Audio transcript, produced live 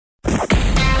All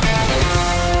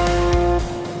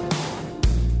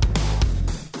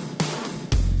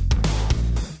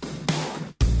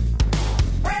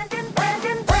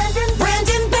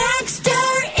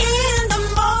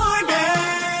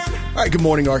right, good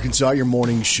morning, Arkansas. Your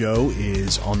morning show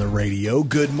is on the radio.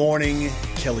 Good morning,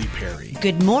 Kelly Perry.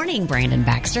 Good morning, Brandon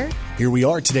Baxter. Here we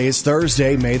are. Today is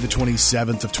Thursday, May the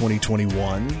 27th of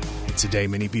 2021. It's a day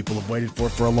many people have waited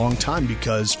for a long time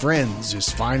because Friends is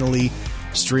finally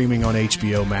streaming on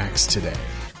HBO Max today.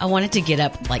 I wanted to get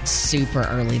up like super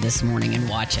early this morning and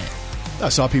watch it. I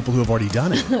saw people who have already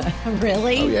done it.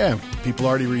 Really? Oh, yeah. People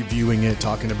already reviewing it,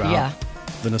 talking about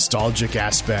the nostalgic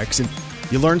aspects. And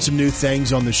you learned some new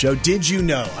things on the show. Did you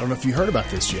know, I don't know if you heard about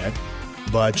this yet,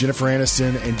 but Jennifer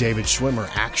Aniston and David Schwimmer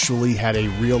actually had a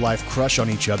real-life crush on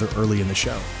each other early in the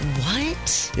show.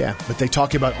 What? Yeah, but they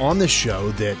talk about on the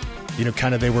show that, you know,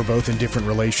 kind of they were both in different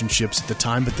relationships at the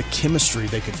time, but the chemistry,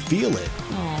 they could feel it.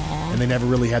 Aww. And they never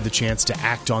really had the chance to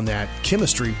act on that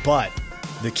chemistry. But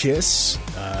the kiss,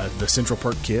 the Central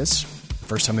Park kiss, the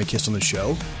first time they kissed on the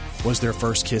show, was their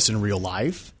first kiss in real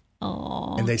life.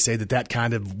 Aww. And they say that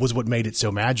kind of was what made it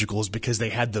so magical, is because they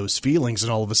had those feelings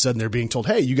and all of a sudden they're being told,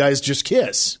 hey, you guys just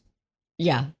kiss.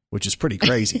 Yeah. Which is pretty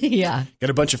crazy. Yeah.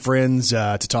 Got a bunch of friends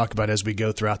to talk about as we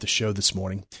go throughout the show this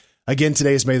morning. Again,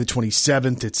 today is May the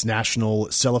 27th. It's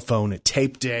National Cellophane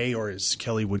Tape Day, or as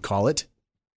Kelly would call it,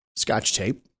 Scotch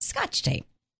tape. Scotch tape.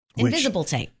 Invisible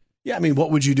tape. Yeah, I mean,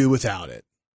 what would you do without it?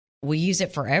 We use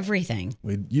it for everything.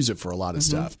 We'd use it for a lot of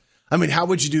stuff. I mean, how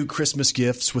would you do Christmas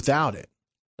gifts without it?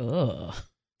 Ugh.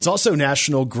 It's also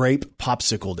National Grape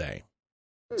Popsicle Day.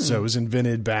 So it was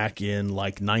invented back in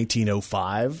like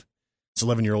 1905. This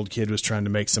 11-year-old kid was trying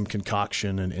to make some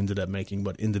concoction and ended up making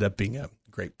what ended up being a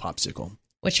grape popsicle.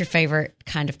 What's your favorite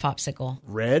kind of popsicle?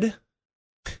 Red?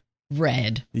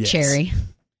 Red. Yes. Cherry.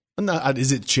 No,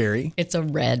 is it cherry? It's a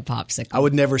red popsicle. I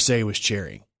would never say it was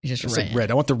cherry. It's just I red. said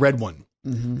red. I want the red one.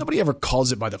 Mm-hmm. Nobody ever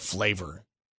calls it by the flavor.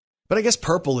 But I guess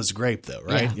purple is grape, though,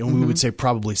 right? Yeah. And we would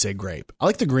probably say grape. I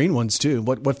like the green ones, too.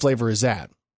 What flavor is that?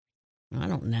 I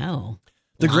don't know.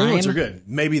 The green ones Lime? are good.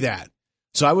 Maybe that.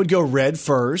 So I would go red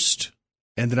first,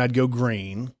 and then I'd go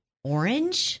green.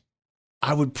 Orange?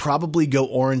 I would probably go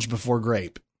orange before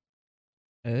grape.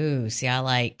 Ooh, see, I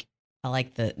like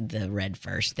the red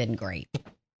first, then grape.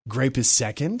 Grape is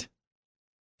second?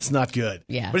 It's not good.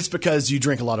 Yeah. But it's because you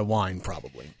drink a lot of wine,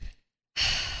 probably.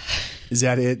 Is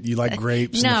that it? You like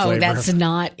grapes and the No, flavor? that's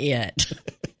not it.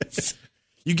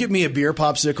 You give me a beer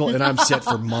popsicle, and I'm set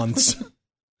for months.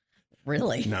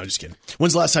 Really? No, just kidding.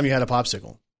 When's the last time you had a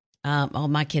popsicle? Oh,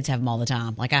 my kids have them all the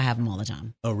time. Like, I have them all the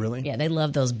time. Oh, really? Yeah, they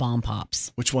love those bomb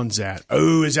pops. Which one's that?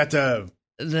 Oh, is that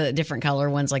The different color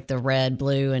ones, like the red,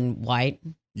 blue, and white.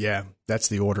 Yeah, that's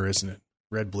the order, isn't it?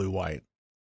 Red, blue, white.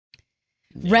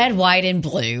 Red, white, and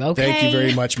blue. Okay. Thank you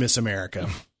very much, Miss America.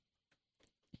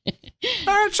 All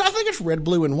right, so I think it's red,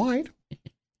 blue, and white.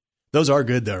 Those are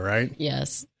good, though, right?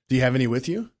 Yes. Do you have any with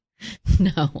you?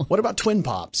 No. What about Twin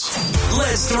Pops?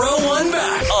 Let's throw one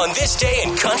back on This Day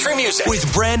in Country Music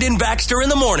with Brandon Baxter in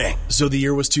the morning. So the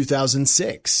year was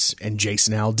 2006, and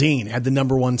Jason Aldean had the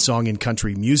 #1 song in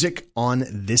country music on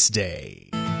this day.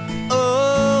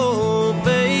 Oh,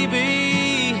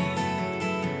 baby,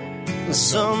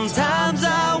 sometimes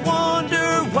I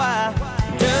wonder why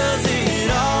does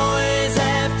it always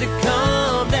have to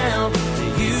come down to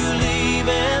you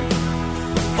leaving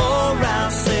before I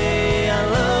say I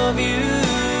love you?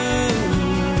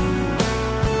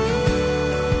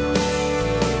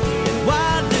 And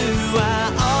why do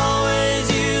I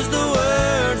always use the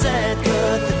words that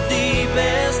cut the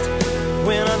deepest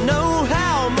when I know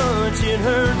how much it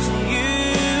hurts you?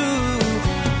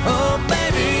 Oh,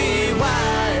 baby,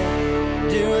 why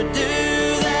do I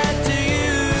do that to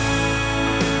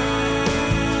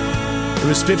you? It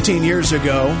was 15 years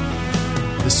ago.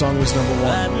 This song was #1.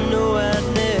 I know I'd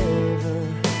never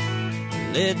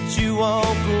let you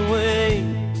walk away.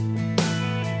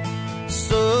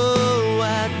 So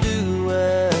I do,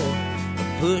 I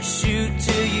push you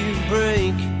till you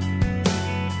break.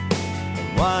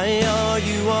 And why are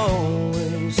you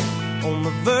always on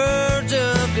the verge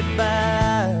of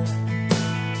goodbye?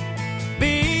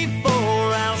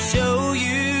 Before I'll show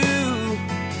you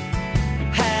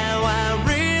how I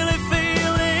really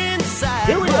feel inside.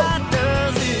 Here we go. Why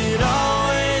does it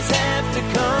always have to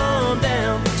come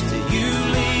down to you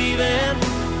leaving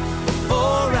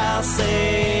before I'll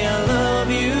say I love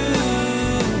you?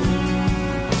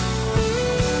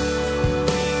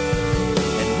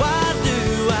 And why do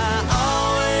I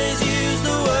always use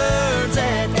the words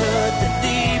that cut the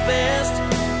deepest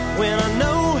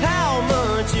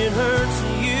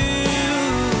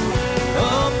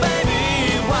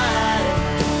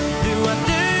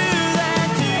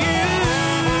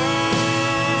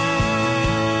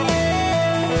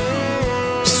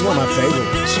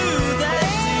Fabulous.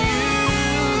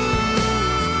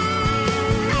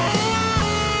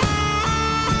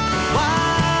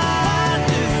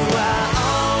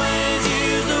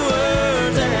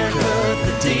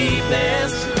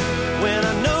 When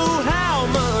I know how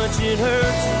much it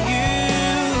hurts you.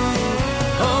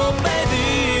 Oh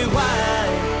baby, why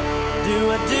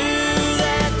do I do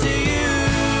that to you?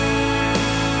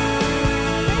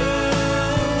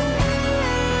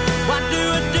 Why do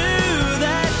I do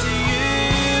that to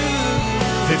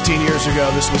you? 15 years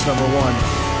ago, this was number one.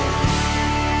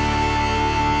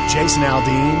 Jason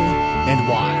Aldean and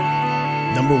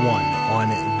Why. Number one on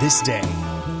this day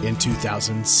in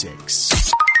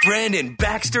 2006. Brandon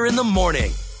Baxter in the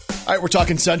morning. All right, we're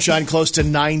talking sunshine, close to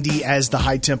 90 as the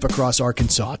high temp across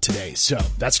Arkansas today. So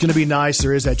that's going to be nice.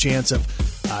 There is that chance of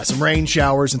some rain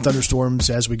showers and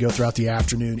thunderstorms as we go throughout the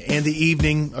afternoon and the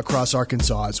evening across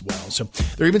Arkansas as well. So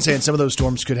they're even saying some of those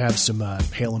storms could have some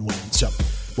hail and wind. So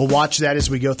we'll watch that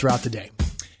as we go throughout the day.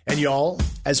 And y'all,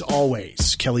 as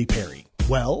always, Kelly Perry.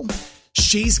 Well,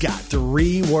 she's got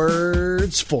 3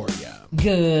 words for you.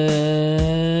 Good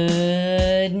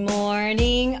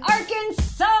morning,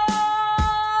 Arkansas!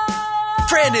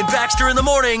 Brandon Baxter in the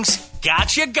mornings.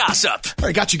 Gotcha Gossip. All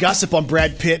right, got you gossip on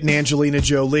Brad Pitt and Angelina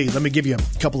Jolie. Let me give you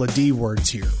a couple of D words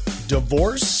here.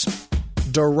 Divorce,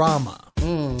 drama.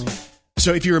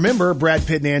 So if you remember, Brad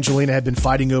Pitt and Angelina had been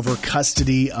fighting over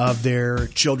custody of their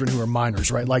children who are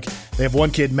minors, right? Like they have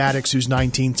one kid, Maddox, who's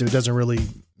 19, so it doesn't really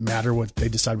matter what they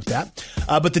decide with that.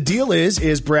 But the deal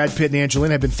is Brad Pitt and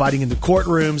Angelina have been fighting in the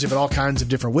courtrooms. They've had all kinds of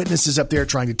different witnesses up there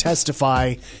trying to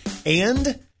testify.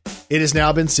 And it has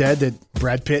now been said that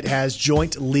Brad Pitt has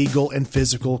joint legal and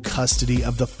physical custody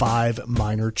of the 5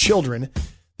 minor children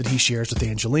that he shares with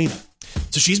Angelina.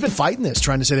 So she's been fighting this,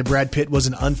 trying to say that Brad Pitt was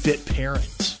an unfit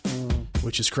parent,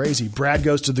 which is crazy. Brad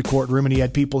goes to the courtroom and he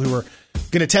had people who are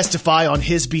going to testify on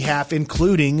his behalf,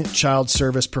 including child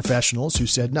service professionals who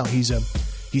said, no, he's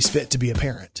fit to be a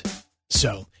parent.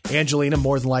 So Angelina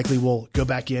more than likely will go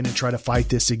back in and try to fight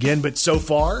this again. But so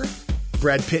far,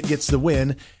 Brad Pitt gets the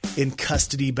win in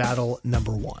custody battle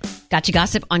number 1. Gotcha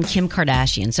gossip on Kim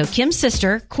Kardashian. So Kim's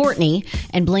sister, Kourtney,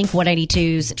 and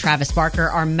Blink-182's Travis Barker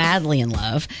are madly in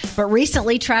love. But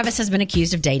recently, Travis has been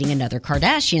accused of dating another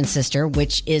Kardashian sister,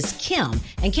 which is Kim.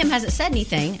 And Kim hasn't said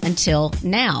anything until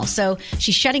now. So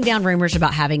she's shutting down rumors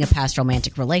about having a past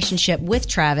romantic relationship with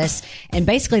Travis. And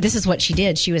basically, this is what she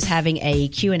did. She was having a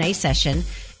Q&A session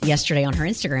yesterday on her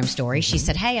Instagram story. She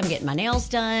said, hey, I'm getting my nails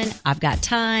done. I've got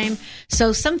time.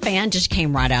 So some fan just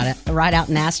came right out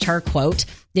and asked her, quote,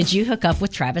 did you hook up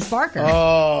with Travis Barker?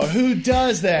 Oh, who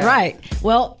does that? Right.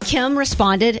 Well, Kim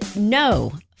responded,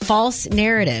 no, false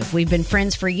narrative. We've been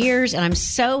friends for years, and I'm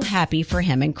so happy for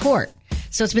him in court.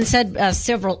 So it's been said,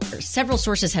 several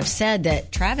sources have said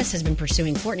that Travis has been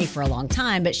pursuing Kourtney for a long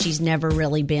time, but she's never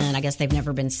really been, I guess they've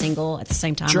never been single at the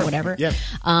same time or whatever. Yeah.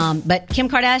 But Kim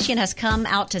Kardashian has come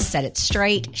out to set it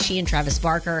straight. She and Travis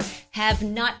Barker have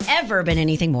not ever been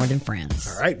anything more than friends.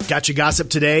 All right. Got you gossip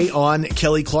today on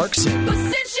Kelly Clarkson. But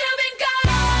since you've been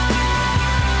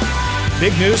gone,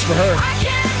 Big news for her. I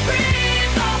can't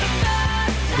breathe all the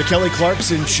night. The Kelly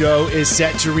Clarkson Show is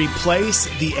set to replace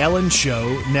The Ellen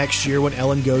Show next year when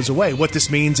Ellen goes away. What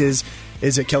this means is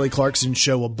that Kelly Clarkson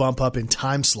Show will bump up in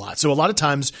time slot. So a lot of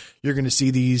times you're going to see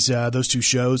those two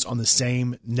shows on the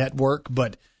same network,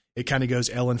 but it kind of goes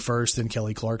Ellen first, then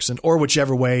Kelly Clarkson, or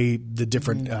whichever way the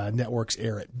different networks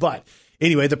air it. But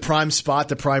anyway, the prime spot,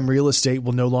 the prime real estate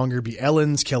will no longer be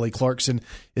Ellen's. Kelly Clarkson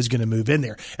is going to move in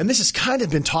there. And this has kind of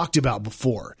been talked about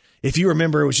before. If you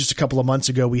remember, it was just a couple of months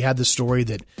ago, we had the story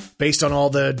that based on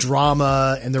all the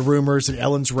drama and the rumors that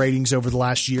Ellen's ratings over the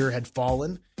last year had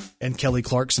fallen and Kelly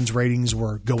Clarkson's ratings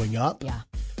were going up. Yeah.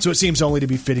 So it seems only to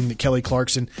be fitting that Kelly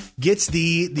Clarkson gets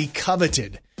the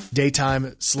coveted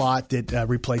daytime slot that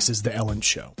replaces the Ellen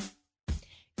Show.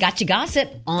 Gotcha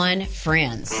gossip on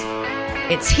Friends.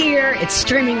 It's here. It's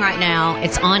streaming right now.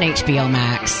 It's on HBO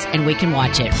Max, and we can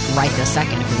watch it right this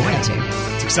second if we wanted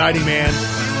to. It's exciting, man.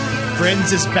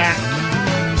 Friends is back.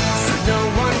 No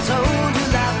one told you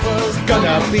life was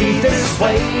Gonna be this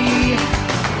way.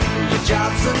 Your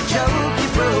job's a joke you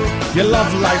broke. Your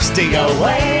love life's day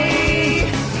away.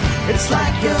 It's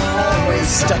like you're always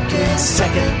stuck in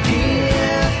second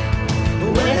gear.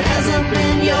 When it hasn't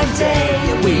been your day,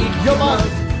 your week, your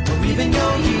month, or even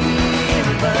your year.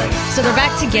 But So they're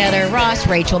back together. Ross,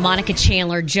 Rachel, Monica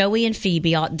Chandler, Joey, and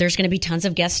Phoebe. There's going to be tons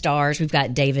of guest stars. We've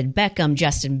got David Beckham,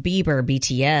 Justin Bieber,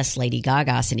 BTS, Lady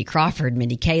Gaga, Cindy Crawford,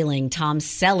 Mindy Kaling, Tom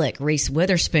Selleck, Reese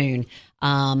Witherspoon.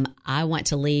 I want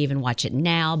to leave and watch it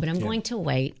now, but I'm going to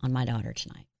wait on my daughter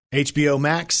tonight. HBO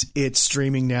Max, it's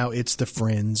streaming now. It's the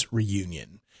Friends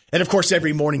reunion. And of course,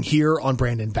 every morning here on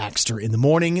Brandon Baxter in the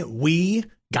Morning, we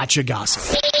got you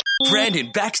gossip.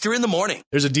 Brandon Baxter in the Morning.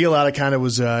 There's a deal out I kind of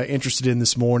was interested in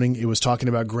this morning. It was talking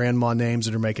about grandma names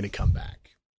that are making a comeback.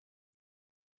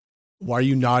 Why are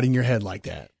you nodding your head like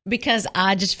that? Because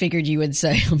I just figured you would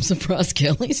say, I'm surprised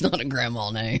Kelly's not a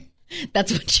grandma name.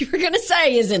 That's what you were going to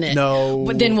say, isn't it? No.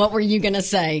 But then what were you going to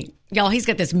say? Y'all, he's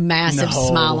got this massive No.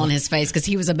 smile on his face because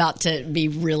he was about to be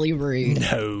really rude.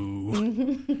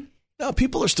 No. No,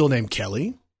 people are still named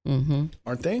Kelly,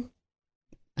 aren't they?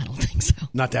 I don't think so.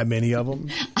 Not that many of them.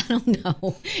 I don't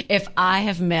know if I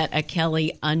have met a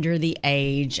Kelly under the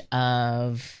age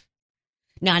of...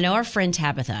 Now, I know our friend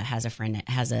Tabitha has a friend that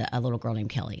has a little girl named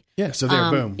Kelly. Yeah, so there,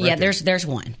 boom. Right yeah, there. there's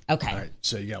one. Okay. All right,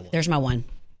 so you got one. There's my one.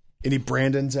 Any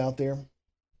Brandons out there?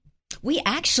 We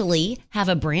actually have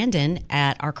a Brandon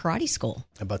at our karate school.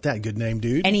 How about that? Good name,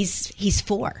 dude. And he's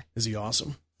 4. Is he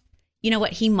awesome? You know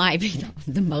what? He might be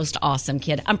the most awesome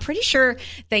kid. I'm pretty sure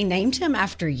they named him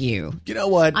after you. You know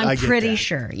what? I'm I get pretty that.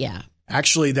 sure, yeah.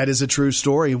 Actually, that is a true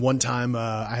story. One time,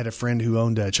 I had a friend who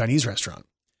owned a Chinese restaurant,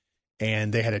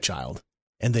 and they had a child,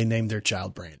 and they named their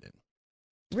child Brandon.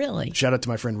 Really? Shout out to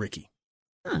my friend Ricky.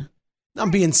 Huh.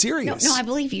 I'm being serious. No, I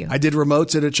believe you. I did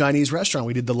remotes at a Chinese restaurant.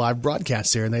 We did the live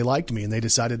broadcast there, and they liked me, and they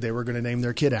decided they were going to name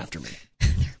their kid after me.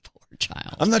 Poor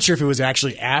child. I'm not sure if it was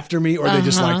actually after me or they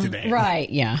just liked the name. Right,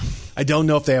 yeah. I don't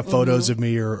know if they have photos of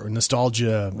me or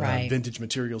nostalgia, Right. vintage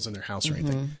materials in their house or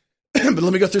anything. But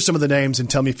let me go through some of the names and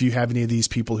tell me if you have any of these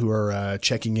people who are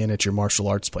checking in at your martial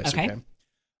arts place. Okay.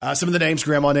 Some of the names,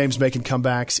 grandma names making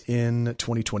comebacks in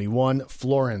 2021.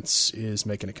 Florence is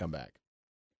making a comeback.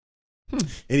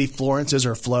 Any Florences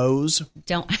or Flows?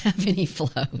 Don't have any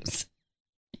flows.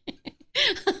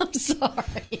 I'm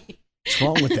sorry. What's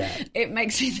wrong with that? It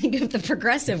makes me think of the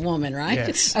progressive woman, right?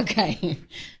 Yes. Okay.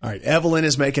 All right. Evelyn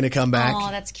is making a comeback.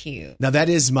 Oh, that's cute. Now, that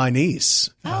is my niece.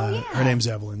 Oh, yeah. Her name's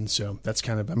Evelyn, so that's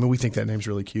kind of, I mean, we think that name's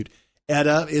really cute.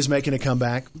 Etta is making a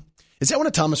comeback. Is that one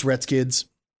of Thomas Rhett's kids?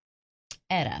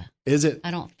 Etta. Is it?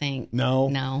 I don't think. No.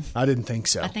 No. I didn't think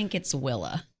so. I think it's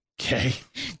Willa. Okay.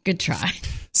 Good try.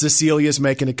 Cecilia's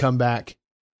making a comeback.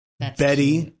 That's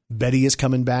Betty. cute. Betty is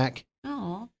coming back.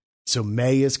 Oh. So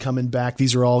May is coming back.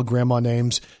 These are all grandma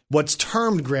names. What's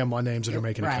termed grandma names that are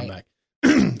making a Right.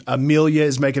 comeback. Amelia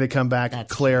is making a comeback.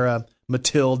 That's Clara,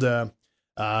 Matilda,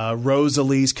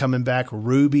 Rosalie's coming back.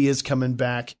 Ruby is coming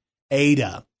back.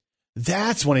 Ada.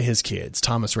 That's one of his kids.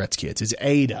 Thomas Rhett's kids is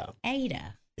Ada.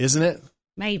 Ada. Isn't it?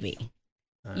 Maybe.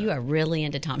 You are really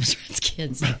into Thomas Rhett's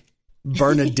kids.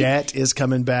 Bernadette is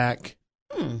coming back.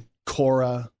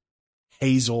 Cora,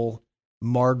 Hazel,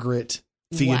 Margaret,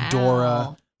 Theodora,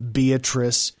 Wow.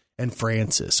 Beatrice, and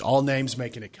Francis. All names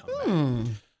making a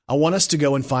comeback. I want us to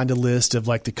go and find a list of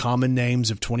like the common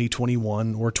names of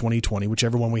 2021 or 2020,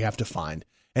 whichever one we have to find,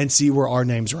 and see where our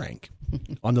names rank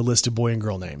on the list of boy and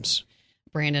girl names.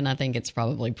 Brandon, I think it's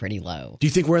probably pretty low. Do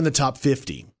you think we're in the top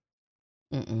 50?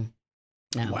 Mm-mm.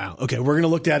 No. Wow. Okay, we're going to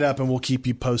look that up and we'll keep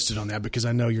you posted on that because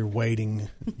I know you're waiting.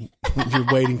 You're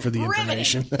waiting for the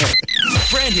information.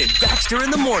 Brandon Baxter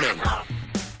in the Morning.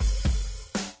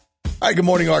 All right, good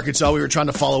morning, Arkansas. We were trying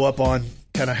to follow up on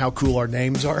kind of how cool our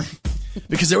names are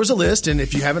because there was a list, and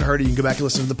if you haven't heard it, you can go back and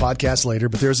listen to the podcast later,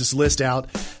 but there's this list out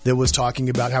that was talking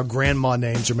about how grandma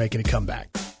names are making a comeback.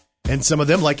 And some of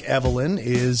them, like Evelyn,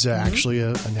 is actually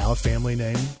now a family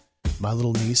name. My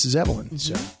little niece is Evelyn,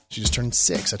 so she just turned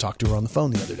 6. I talked to her on the phone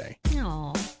the other day.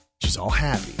 Aw. She's all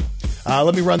happy.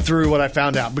 Let me run through what I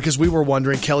found out because we were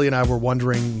wondering, Kelly and I were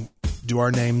wondering,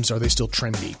 are they still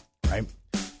trendy, right?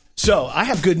 So I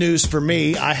have good news for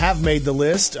me. I have made the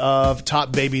list of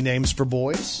top baby names for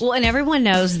boys. Well, and everyone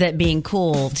knows that being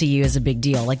cool to you is a big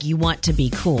deal. Like, you want to be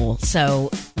cool.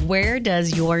 So where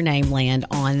does your name land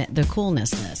on the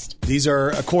coolness list? These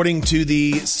are, according to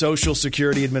the Social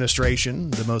Security Administration,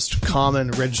 the most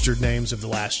common registered names of the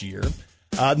last year.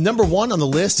 Number 1 on the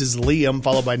list is Liam,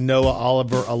 followed by Noah,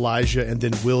 Oliver, Elijah, and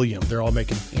then William. They're all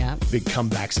making big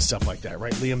comebacks and stuff like that,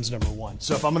 right? Liam's number 1.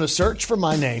 So if I'm going to search for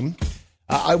my name,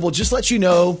 I will just let you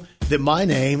know that my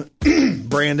name,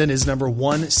 Brandon, is number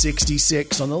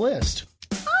 166 on the list.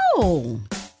 Oh,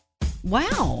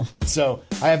 wow. So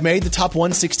I have made the top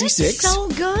 166. That's so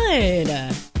good.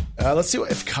 Let's see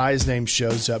if Kai's name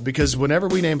shows up, because whenever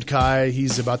we named Kai,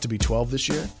 he's about to be 12 this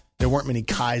year. There weren't many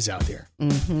Kais out there.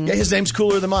 Mm-hmm. Yeah, his name's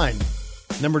cooler than mine.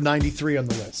 Number 93 on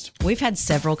the list. We've had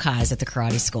several Kais at the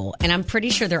karate school, and I'm pretty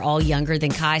sure they're all younger than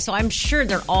Kai, so I'm sure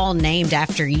they're all named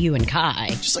after you and Kai.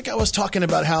 Just like I was talking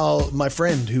about how my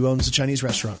friend who owns a Chinese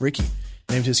restaurant, Ricky,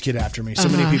 named his kid after me. So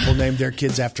many people named their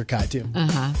kids after Kai, too.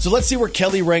 So let's see where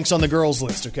Kelly ranks on the girls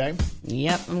list, okay?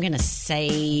 Yep, I'm going to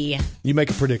say You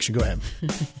make a prediction. Go ahead.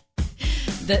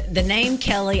 The name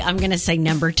Kelly, I'm going to say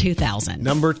number 2,000.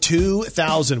 Number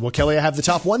 2,000. Well, Kelly, I have the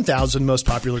top 1,000 most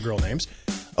popular girl names.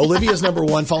 Olivia's number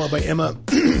 1, followed by Emma,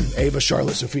 Ava,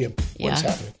 Charlotte, Sophia. What is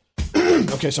happening?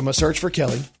 Okay, so I'm going to search for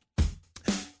Kelly.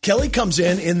 Kelly comes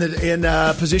in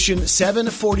position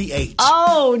 748.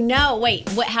 Oh, no. Wait,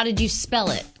 how did you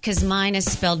spell it? Because mine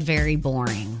is spelled very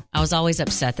boring. I was always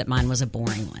upset that mine was a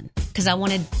boring one. Because I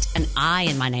wanted an I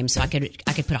in my name so I could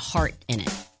put a heart in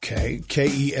it. Okay,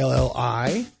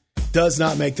 Kelli does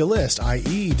not make the list.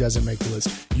 IE doesn't make the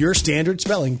list. Your standard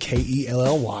spelling, Kelly,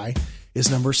 is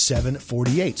number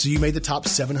 748. So you made the top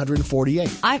 748.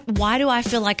 Why do I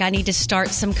feel like I need to start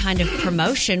some kind of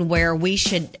promotion where we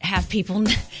should have people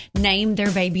name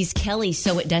their babies Kelly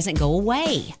so it doesn't go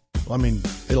away? Well, I mean,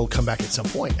 it'll come back at some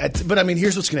point. But I mean,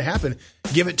 here's what's going to happen.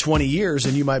 Give it 20 years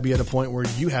and you might be at a point where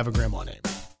you have a grandma name.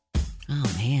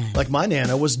 Oh, man. Like my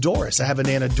Nana was Doris. I have a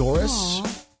Nana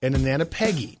Doris and a Nana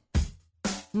Peggy.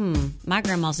 My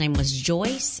grandma's name was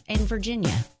Joyce and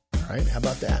Virginia. All right. How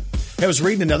about that? I was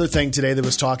reading another thing today that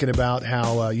was talking about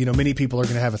how, many people are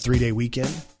going to have a 3-day weekend.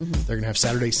 Mm-hmm. They're going to have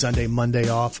Saturday, Sunday, Monday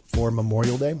off for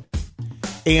Memorial Day.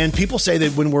 And people say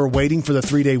that when we're waiting for the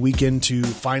 3-day weekend to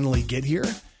finally get here,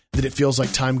 that it feels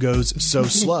like time goes so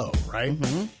slow, right?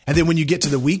 Mm-hmm. And then when you get to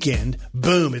the weekend,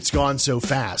 boom, it's gone so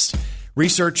fast.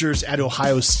 Researchers at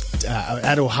Ohio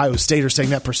State are saying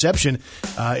that perception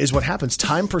is what happens.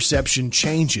 Time perception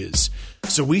changes.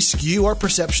 So we skew our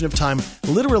perception of time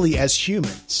literally as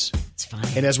humans. It's fine.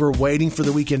 And as we're waiting for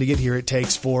the weekend to get here, it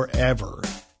takes forever.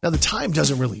 Now, the time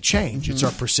doesn't really change. Mm-hmm. It's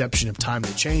our perception of time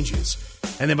that changes.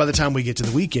 And then by the time we get to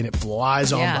the weekend, it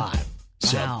flies on by.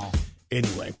 So, wow.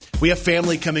 Anyway, we have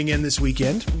family coming in this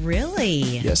weekend.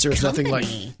 Really? Yes, there's nothing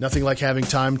like having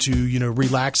time to,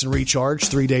 relax and recharge.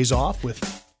 3 days off with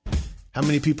how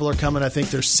many people are coming? I think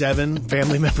there's 7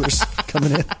 family members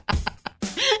coming in.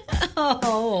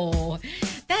 Oh,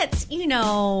 that's,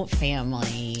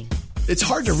 family. It's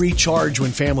hard to recharge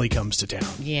when family comes to town.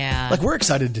 Yeah. Like, we're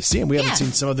excited to see them. We haven't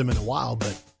seen some of them in a while,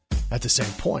 but at the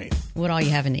same point. What all you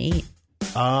having to eat?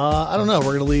 I don't know.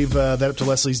 We're going to leave that up to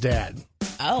Leslie's dad.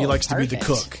 Oh, he likes perfect. to be the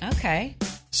cook. Okay.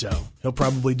 So he'll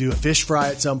probably do a fish fry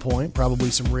at some point, probably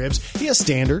some ribs. He has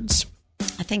standards.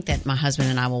 I think that my husband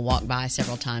and I will walk by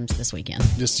several times this weekend.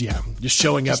 Just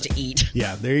showing up. Just to eat.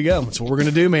 Yeah, there you go. That's what we're going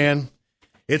to do, man.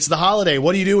 It's the holiday.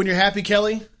 What do you do when you're happy,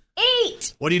 Kelly?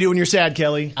 Eat. What do you do when you're sad,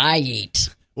 Kelly? I eat.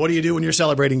 What do you do when you're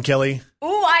celebrating, Kelly? Ooh,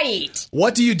 I eat.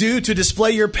 What do you do to display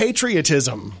your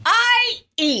patriotism? I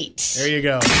eat. There you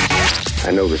go. I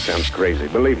know this sounds crazy.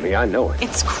 Believe me, I know it.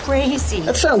 It's crazy.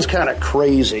 That sounds kind of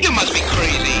crazy. You must be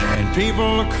crazy. And people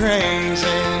are crazy.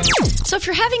 So if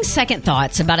you're having second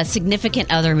thoughts about a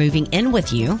significant other moving in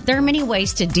with you, there are many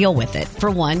ways to deal with it.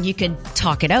 For one, you could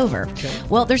talk it over. Okay.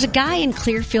 Well, there's a guy in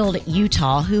Clearfield,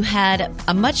 Utah, who had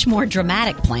a much more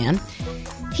dramatic plan.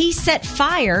 He set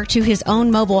fire to his own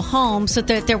mobile home so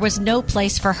that there was no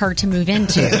place for her to move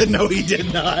into. No, he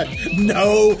did not.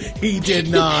 No, he did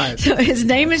not. So his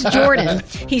name is Jordan.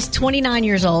 He's 29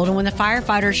 years old, and when the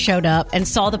firefighters showed up and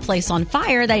saw the place on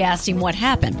fire, they asked him what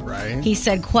happened. Right. He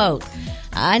said, quote,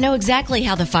 "I know exactly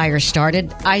how the fire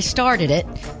started. I started it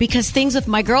because things with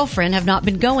my girlfriend have not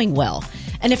been going well.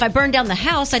 And if I burned down the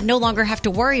house, I'd no longer have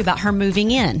to worry about her moving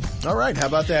in." All right. How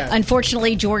about that?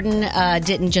 Unfortunately, Jordan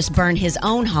didn't just burn his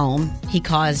own home. He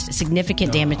caused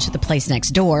significant damage to the place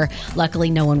next door. Luckily,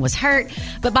 no one was hurt.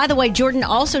 But by the way, Jordan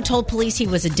also told police he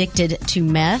was addicted to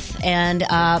meth, and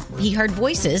he heard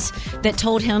voices that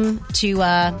told him to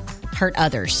hurt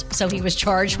others. So he was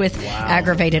charged with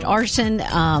aggravated arson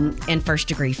and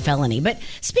first-degree felony. But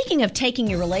speaking of taking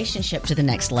your relationship to the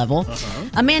next level,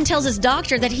 a man tells his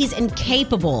doctor that he's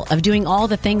incapable of doing all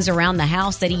the things around the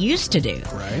house that he used to do.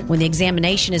 Right. When the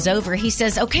examination is over, he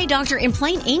says, "Okay, doctor, in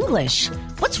plain English,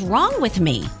 what's wrong with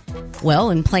me?" "Well,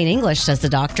 in plain English," says the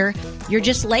doctor, "you're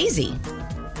just lazy."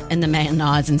 And the man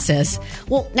nods and says,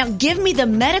 "Well, now give me the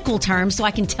medical terms so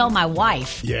I can tell my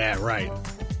wife." Yeah, right.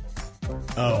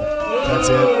 Oh, that's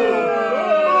it?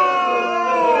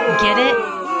 Get it?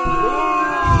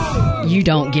 You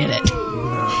don't get it.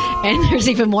 And there's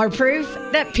even more proof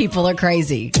that people are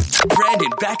crazy.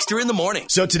 Brandon Baxter in the morning.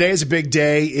 So today is a big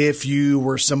day if you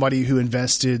were somebody who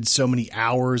invested so many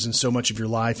hours and so much of your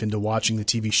life into watching the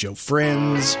TV show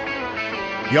Friends.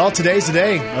 Y'all, today's the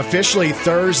day. Officially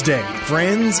Thursday.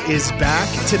 Friends is back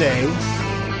today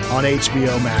on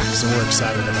HBO Max, and we're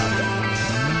excited about that.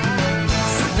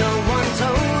 No one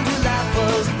told you life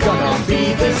was gonna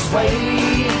be this way.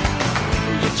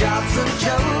 Your job's a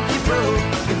joke, you broke,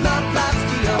 your love life's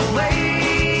the away.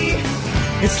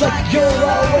 It's like you're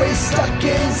always stuck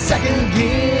in second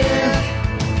gear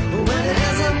when it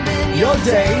hasn't been your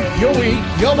day, your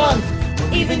week, your month.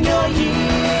 even your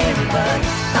year, but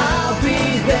I'll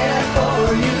be there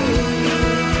for you.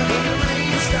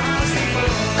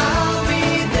 I'll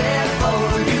be there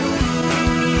for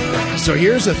you. So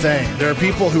here's the thing. There are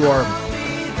people who are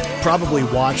probably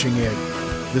watching it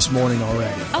this morning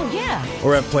already. Oh, yeah.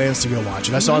 Or have plans to go watch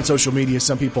it. I saw on social media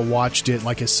some people watched it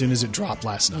like as soon as it dropped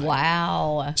last night.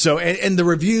 Wow. So, and the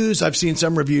reviews, I've seen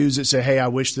some reviews that say, hey, I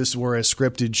wish this were a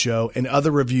scripted show. And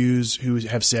other reviews who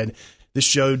have said, this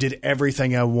show did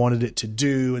everything I wanted it to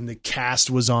do. And the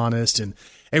cast was honest. And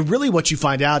really what you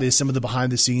find out is some of the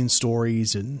behind the scenes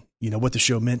stories and, you know, what the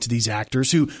show meant to these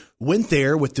actors who went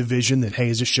there with the vision that, hey,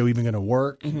 is this show even going to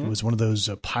work? It was one of those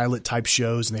pilot type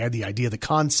shows and they had the idea, the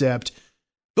concept.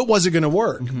 But was it going to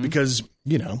work? Because,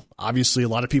 you know, obviously a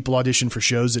lot of people audition for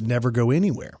shows that never go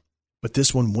anywhere. But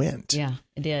this one went. Yeah,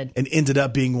 it did. And ended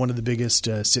up being one of the biggest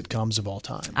sitcoms of all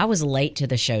time. I was late to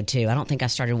the show, too. I don't think I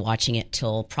started watching it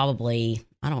till probably,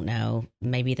 I don't know,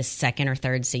 maybe the second or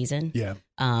third season. Yeah.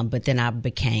 But then I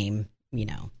became, you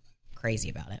know, crazy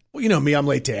about it. Well, you know me, I'm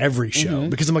late to every show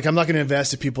because I'm like, I'm not going to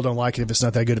invest if people don't like it, if it's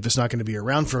not that good, if it's not going to be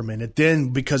around for a minute. Then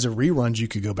because of reruns, you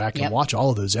could go back and watch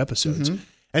all of those episodes.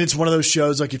 And it's one of those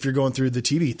shows, like if you're going through the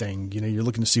TV thing, you know, you're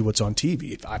looking to see what's on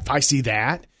TV. If I see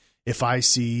that, if I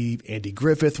see Andy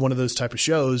Griffith, one of those type of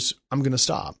shows, I'm going to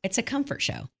stop. It's a comfort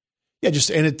show. Yeah,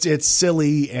 and it's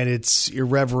silly and it's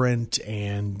irreverent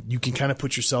and you can kind of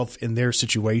put yourself in their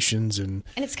situations. And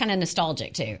it's kind of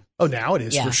nostalgic, too. Oh, now it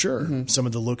is for sure. Some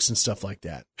of the looks and stuff like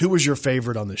that. Who was your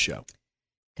favorite on the show?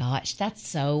 Gosh, that's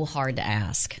so hard to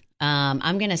ask.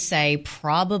 I'm going to say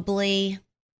probably...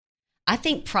 I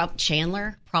think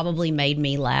Chandler probably made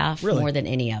me laugh more than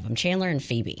any of them. Chandler and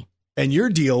Phoebe. And your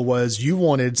deal was you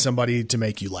wanted somebody to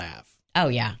make you laugh. Oh,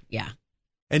 yeah, yeah.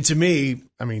 And to me,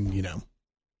 I mean, you know,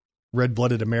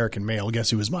 red-blooded American male, guess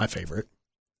who was my favorite?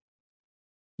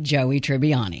 Joey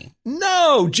Tribbiani.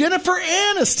 No, Jennifer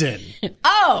Aniston.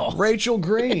 Oh! Rachel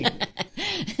Green.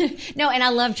 No, and I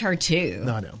loved her too.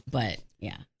 No, I know. But,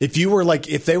 yeah. If you were like,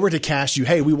 if they were to cast you,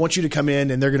 hey, we want you to come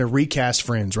in and they're going to recast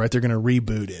Friends, right? They're going to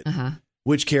reboot it.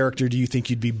 Which character do you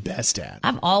think you'd be best at?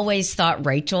 I've always thought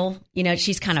Rachel, you know,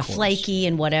 she's kind of flaky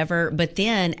and whatever. But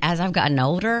then as I've gotten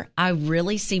older, I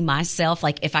really see myself,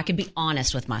 like if I could be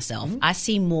honest with myself, I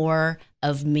see more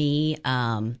of me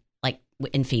like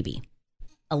in Phoebe.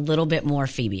 A little bit more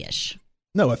Phoebe-ish.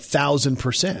 No,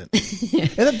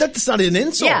 1,000%. And that's not an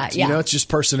insult. You know, it's just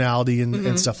personality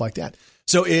and stuff like that.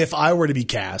 So if I were to be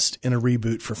cast in a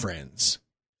reboot for Friends,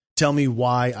 tell me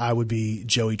why I would be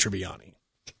Joey Tribbiani.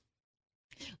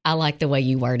 I like the way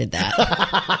you worded that.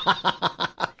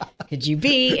 Could you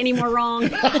be any more wrong?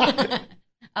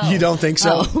 You don't think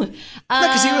so?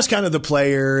 Because he was kind of the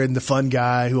player and the fun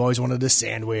guy who always wanted a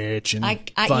sandwich and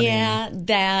funny. Yeah,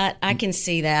 that. I can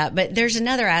see that. But there's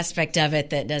another aspect of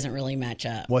it that doesn't really match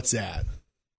up. What's that?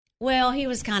 Well, he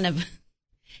was kind of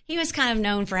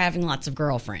known for having lots of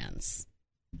girlfriends.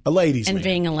 A ladies' man. And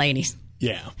being a ladies'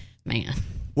 man.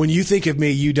 When you think of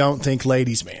me, you don't think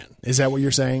ladies' man. Is that what you're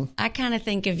saying? I kind of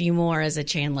think of you more as a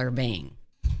Chandler Bing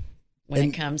when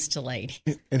it comes to ladies.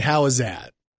 And how is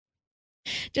that?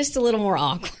 Just a little more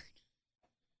awkward.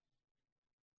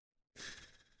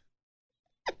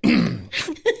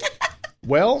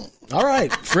 Well, all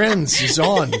right. Friends is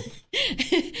on.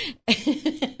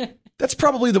 That's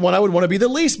probably the one I would want to be the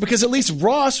least because at least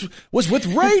Ross was with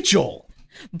Rachel.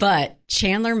 But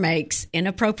Chandler makes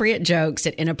inappropriate jokes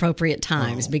at inappropriate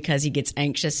times because he gets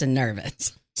anxious and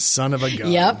nervous. Son of a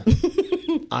gun. Yep.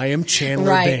 I am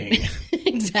Chandler Bing.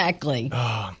 Exactly.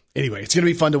 Anyway, it's going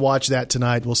to be fun to watch that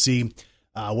tonight. We'll see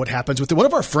what happens with it. One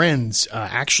of our friends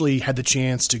actually had the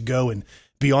chance to go and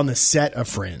be on the set of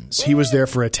Friends. He was there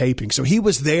for a taping. So he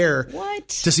was there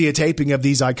to see a taping of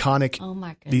these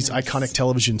iconic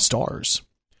television stars.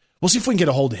 We'll see if we can get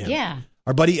a hold of him. Yeah.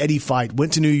 Our buddy Eddie Fight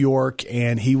went to New York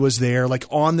and he was there like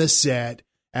on the set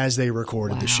as they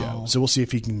recorded the show. So we'll see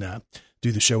if he can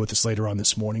do the show with us later on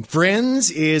this morning.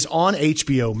 Friends is on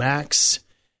HBO Max.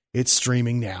 It's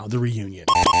streaming now, The Reunion.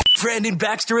 Brandon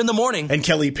Baxter in the morning. And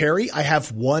Kelly Perry, I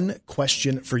have one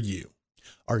question for you.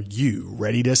 Are you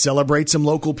ready to celebrate some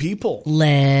local people?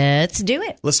 Let's do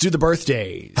it. Let's do the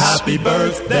birthdays. Happy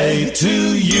birthday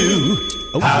to you.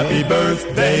 Happy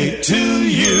birthday to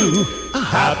you.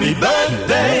 Happy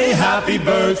birthday, happy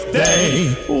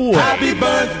birthday. Happy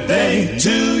birthday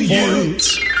to you.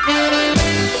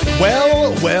 Well.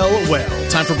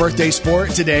 Time for birthday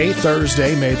sport today,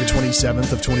 Thursday, May the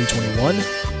 27th of 2021.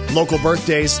 Local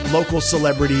birthdays, local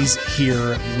celebrities,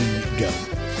 here we go.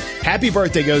 Happy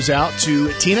birthday goes out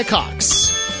to Tina Cox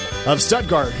of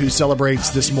Stuttgart, who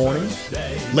celebrates this morning.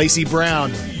 Lacey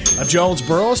Brown of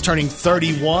Jonesboro is turning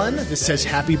 31. This says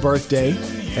happy birthday,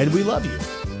 and we love you.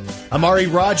 Amari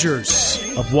Rogers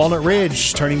of Walnut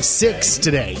Ridge turning 6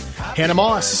 today. Hannah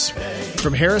Moss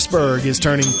from Harrisburg is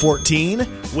turning 14.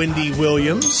 Wendy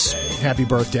Williams, happy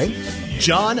birthday.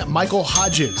 John Michael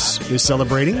Hodges is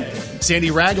celebrating. Sandy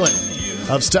Ragland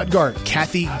of Stuttgart.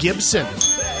 Kathy Gibson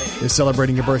is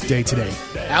celebrating a birthday today.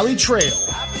 Allie Trail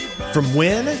from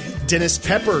Wynn. Dennis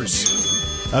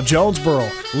Peppers of Jonesboro.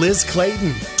 Liz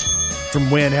Clayton from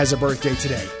Wynn has a birthday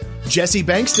today. Jesse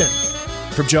Bankston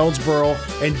from Jonesboro,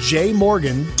 and Jay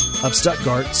Morgan of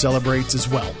Stuttgart celebrates as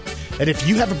well. And if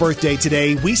you have a birthday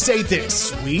today, we say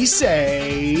this. We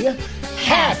say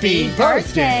happy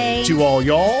birthday to all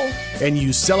y'all, and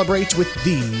you celebrate with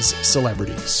these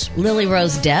celebrities. Lily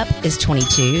Rose Depp is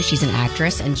 22. She's an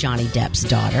actress and Johnny Depp's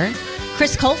daughter.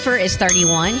 Chris Colfer is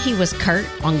 31. He was Kurt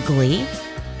on Glee.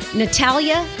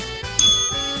 Natalia.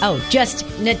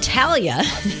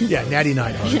 Yeah, Natty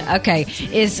Neidhart. Okay,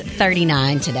 is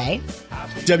 39 today.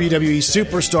 WWE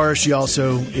superstar. She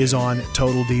also is on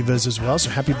Total Divas as well. So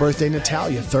happy birthday,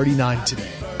 Natalia, 39 today.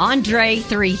 Andre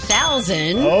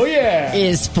 3000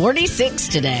 is 46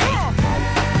 today.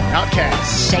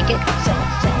 Outcast. Shake it, shake it,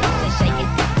 shake it.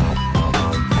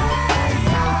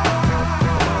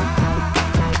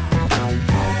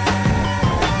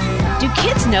 Do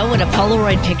kids know what a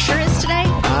Polaroid picture is today?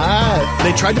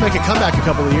 They tried to make a comeback a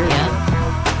couple of years ago.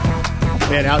 Yeah.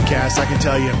 Man, Outkast, I can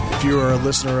tell you, if you were a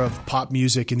listener of pop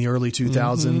music in the early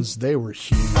 2000s, they were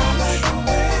huge.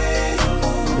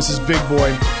 This is Big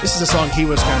Boy. This is a song he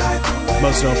was kind of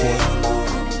most known for.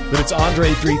 But it's Andre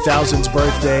 3000's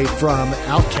birthday from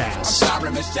Outkast.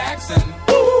 Sorry, Miss Jackson.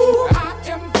 I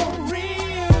am for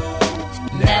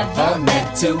real. Never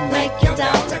meant to make your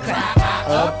daughter cry.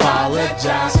 I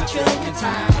apologize a trillion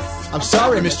times. I'm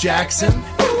sorry, Miss Jackson.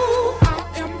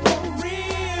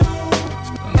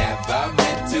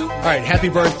 All right, happy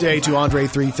birthday to Andre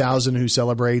 3000, who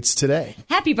celebrates today.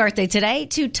 Happy birthday today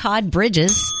to Todd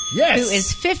Bridges, who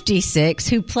is 56,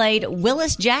 who played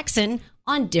Willis Jackson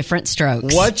on Different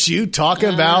Strokes. What you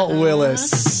talking about,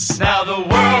 Willis? Now the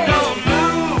world don't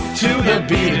move to the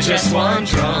beat of just one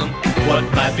drum. What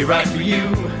might be right for you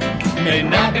may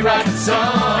not be right for some.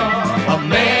 A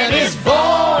man is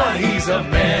born, he's a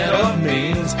man of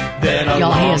means. Then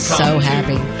Y'all, he is so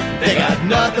happy. They got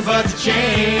nothing but to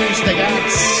change. They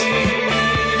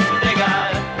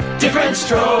got different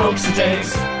strokes it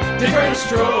takes. Different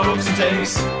strokes it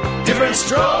takes. Different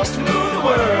strokes to move the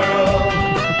world.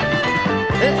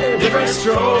 Different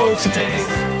strokes it takes.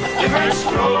 Different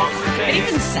strokes it takes. It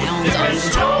even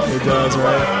sounds old. It does,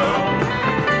 right?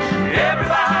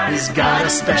 Everybody's got a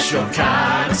special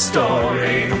kind of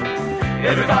story.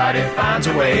 Everybody finds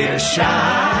a way to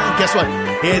shine. Guess what?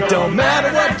 It don't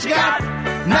matter what you got,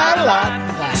 not a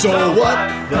lot. So what?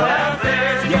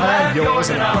 You have yours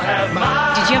and I'll have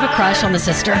mine. Did you have a crush on the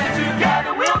sister?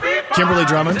 Kimberly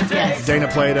Drummond? Yes. Dana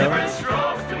Plato?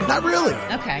 Not really.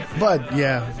 Okay. But,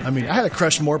 yeah, I mean, I had a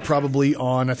crush more probably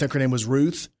on, I think her name was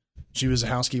Ruth. She was a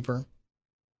housekeeper.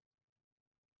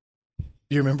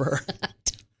 Do you remember her?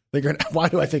 Why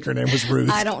do I think her name was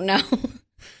Ruth? I don't know.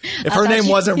 If her name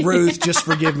wasn't Ruth, just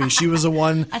forgive me. She was the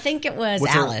one. I think it was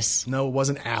with Alice. No, it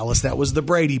wasn't Alice. That was the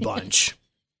Brady Bunch.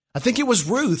 I think it was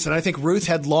Ruth, and I think Ruth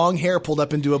had long hair pulled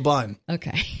up into a bun.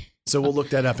 Okay. So we'll look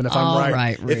that up, and if All I'm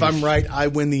right, right, if I'm right, I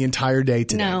win the entire day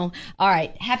today. No. All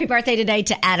right. Happy birthday today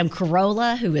to Adam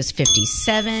Carolla, who is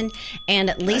 57,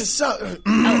 and Lisa.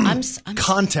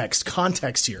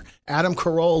 Context here. Adam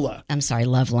Carolla. I'm sorry,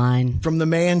 Loveline. From The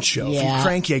Man Show, Yeah. from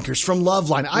Crank Yankers, from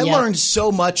Loveline. I learned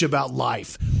so much about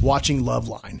life watching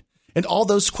Loveline. And all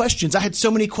those questions, I had so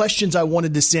many questions I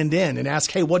wanted to send in and ask,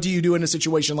 hey, what do you do in a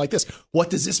situation like this? What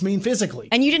does this mean physically?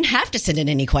 And you didn't have to send in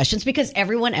any questions because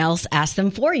everyone else asked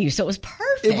them for you. So it was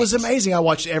perfect. It was amazing. I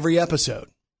watched every episode.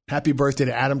 Happy birthday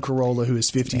to Adam Carolla, who is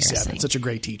 57. Embarrassing. Such a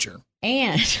great teacher.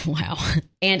 And, wow.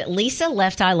 And Lisa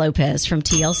Left Eye Lopez from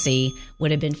TLC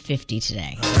would have been 50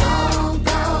 today. Don't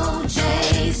go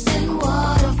chasing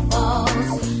waterfalls.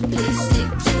 Please stick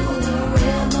to the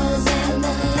rivers and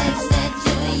the lakes that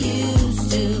you're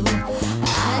used to.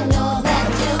 I know that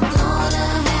you're gonna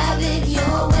have it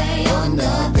your way or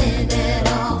nothing at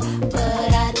all, but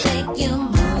I think you're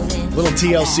moving. Little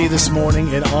TLC this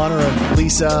morning in honor of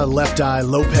Lisa Left Eye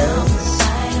Lopez.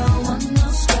 I don't want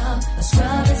no scrub. A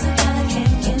scrub is a guy that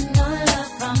can't get no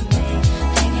love from me.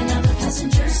 Hanging out the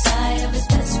passenger side of his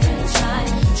best friend's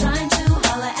ride, trying to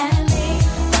holler at me.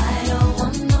 I don't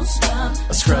want no scrub.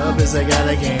 A scrub is a guy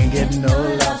that can't get no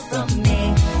love from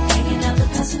me. Hanging out the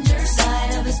passenger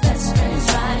side of his best friend's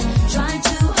ride, trying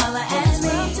to holler at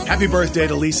me. Happy birthday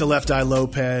to Lisa Left Eye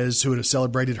Lopez, who would have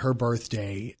celebrated her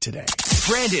birthday today.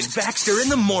 Brandon Baxter in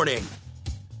the morning.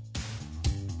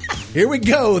 Here we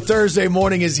go. Thursday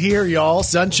morning is here, y'all.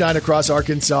 Sunshine across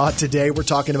Arkansas. Today we're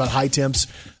talking about high temps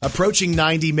approaching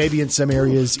 90, maybe in some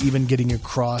areas even getting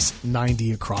across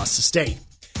 90 across the state.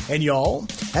 And y'all,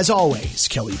 as always,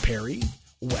 Kelly Perry,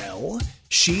 well,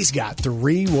 she's got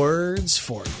 3 words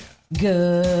for you.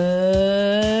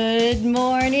 Good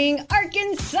morning,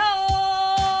 Arkansas!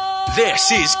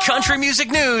 This is Country Music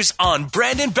News on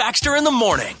Brandon Baxter in the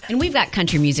morning. And we've got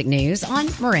country music news on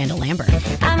Miranda Lambert.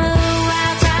 I'm a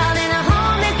wild child in a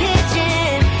homely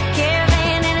kitchen,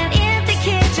 caravan in an empty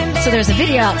kitchen. So there's a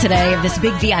video out today of this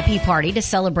big VIP party to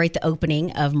celebrate the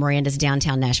opening of Miranda's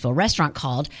downtown Nashville restaurant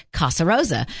called Casa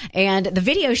Rosa. And the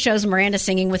video shows Miranda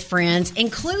singing with friends,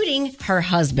 including her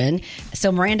husband. So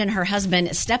Miranda and her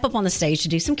husband step up on the stage to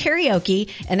do some karaoke,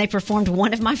 and they performed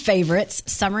one of my favorites,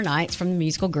 Summer Nights from the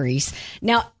musical Grease.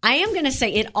 Now, I am going to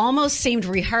say it almost seemed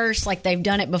rehearsed like they've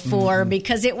done it before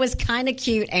because it was kind of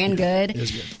cute and good. It was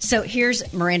good. So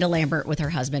here's Miranda Lambert with her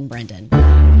husband, Brendan.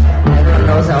 Everyone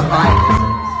knows how high it is.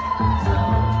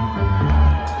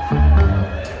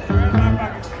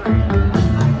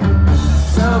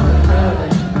 Summer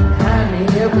loving, hand me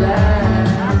a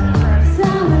glass.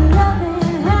 Summer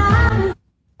loving, have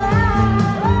a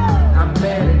I'm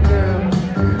better girl,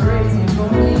 you're crazy for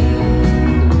me.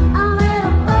 I'm in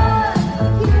a bud,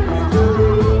 here's to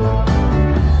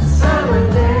Summer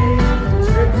day,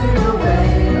 drifting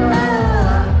away.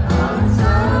 On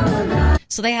summer night.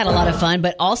 So they had a lot of fun,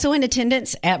 but also in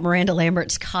attendance at Miranda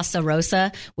Lambert's Casa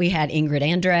Rosa, we had Ingrid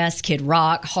Andress, Kid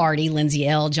Rock, Hardy, Lindsay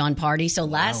L., John Party. So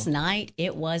last night,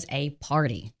 it was a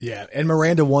party. Yeah, and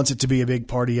Miranda wants it to be a big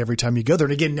party every time you go there.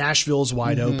 And again, Nashville's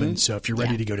wide open, so if you're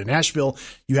ready to go to Nashville,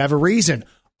 you have a reason.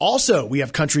 Also, we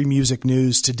have country music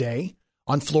news today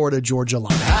on Florida Georgia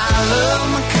Line. I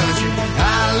love my country.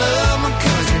 I love my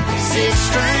country. 6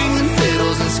 strings and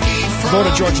fiddles and ski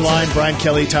Florida Georgia Line, Brian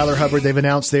Kelly, Tyler Hubbard, they've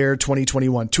announced their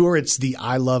 2021 tour. It's the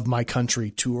I Love My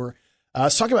Country tour.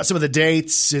 Let's talk about some of the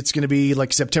dates. It's going to be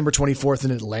like September 24th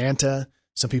in Atlanta.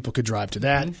 Some people could drive to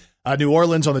that. New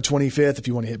Orleans on the 25th if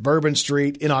you want to hit Bourbon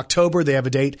Street. In October, they have a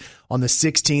date on the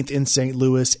 16th in St.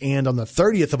 Louis and on the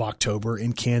 30th of October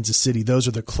in Kansas City. Those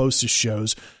are the closest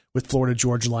shows with Florida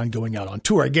Georgia Line going out on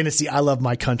tour. Again, it's the I Love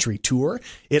My Country tour.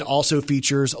 It also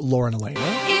features Lauren Elena.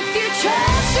 If you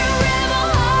trust your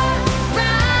rebel heart,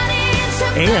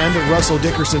 ride into And Russell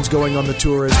Dickerson's going on the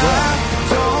tour as well.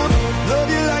 Don't love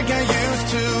you like I used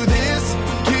to. This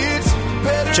gets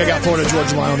better. Check out Florida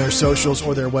Georgia Line on their socials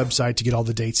or their website to get all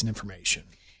the dates and information.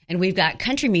 And we've got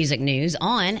country music news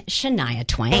on Shania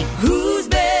Twain. Whose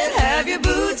bed have your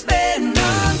boots been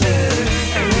under?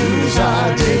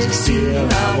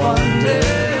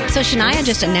 So Shania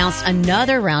just announced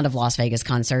another round of Las Vegas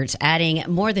concerts, adding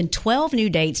more than 12 new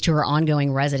dates to her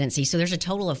ongoing residency. So there's a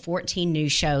total of 14 new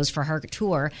shows for her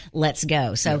tour, Let's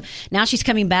Go. So now she's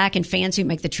coming back, and fans who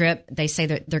make the trip, they say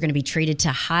that they're going to be treated to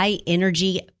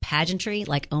high-energy pageantry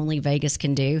like only Vegas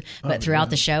can do. But throughout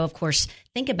the show, of course,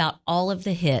 think about all of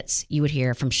the hits you would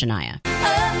hear from Shania.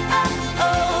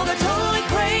 oh, they're totally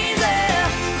crazy.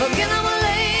 Looking at my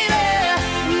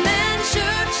lady. Men,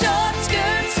 short skirts.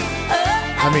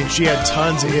 I mean, she had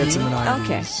tons of hits in the 90s.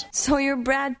 Okay, so you're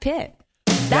Brad Pitt.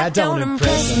 That don't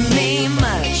impress me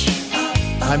much.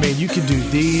 I mean, you could do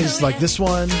these, like this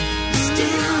one.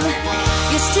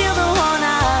 You're still the one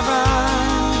I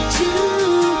run to.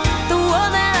 The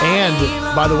one that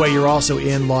And, by the way, you're also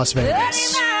in Las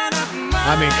Vegas.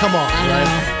 I mean, come on,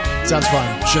 right? Sounds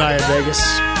fun. Shania in Vegas.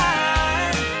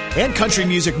 And country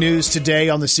music news today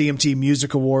on the CMT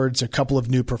Music Awards. A couple of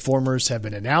new performers have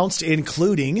been announced,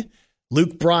 including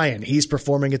Luke Bryan. He's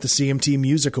performing at the CMT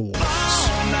Music Awards.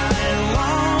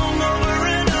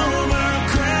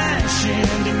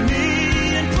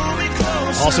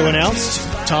 Also announced,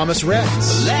 Thomas Rhett.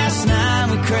 Last night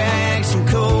we cracked some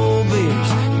cold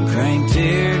beers and cranked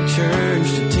their church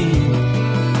to 10.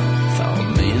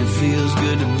 Thought, man, it feels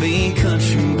good to be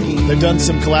country again. They've done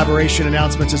some collaboration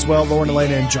announcements as well. Lauren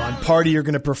Elena and John Party are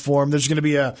going to perform. There's going to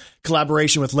be a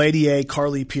collaboration with Lady A,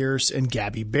 Carly Pierce, and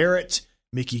Gabby Barrett.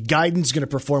 Mickey Guyton's going to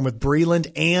perform with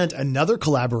Breland, and another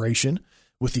collaboration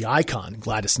with the icon,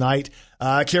 Gladys Knight.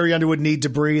 Carrie Underwood, Need to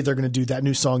Breathe. They're going to do that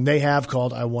new song they have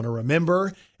called I Want to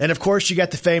Remember. And, of course, you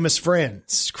got the famous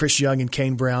friends. Chris Young and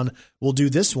Kane Brown will do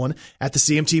this one at the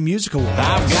CMT Music Awards.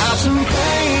 I've got some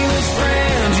famous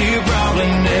friends you probably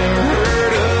never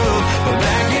heard of. But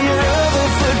back in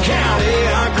Rutherford County,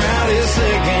 our crowd is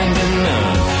second to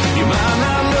none. You might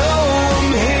not know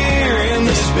them here in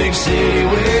this big city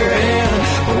we're in.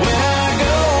 But when I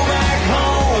go back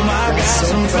home, I've got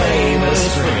some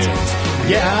famous friends.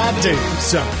 Yeah, I do.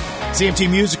 So, CMT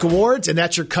Music Awards, and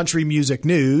that's your country music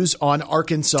news on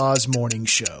Arkansas's Morning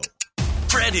Show.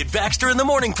 Brandon Baxter in the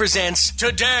Morning presents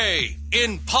Today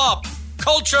in Pop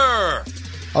Culture.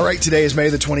 All right, today is May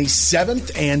the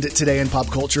 27th, and today in pop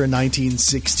culture in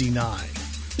 1969.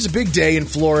 It was a big day in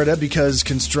Florida because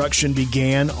construction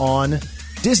began on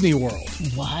Disney World.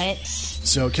 What?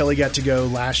 So Kelly got to go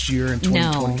last year in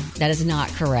 2020. No, that is not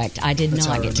correct. I did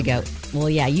not get to go. Well,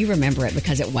 yeah, you remember it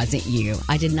because it wasn't you.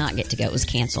 I did not get to go. It was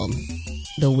canceled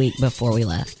the week before we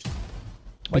left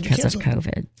because of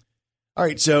COVID. All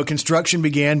right, so construction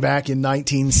began back in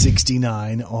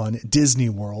 1969 on Disney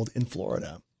World in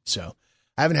Florida. So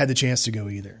I haven't had the chance to go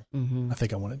either. I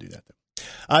think I want to do that, though.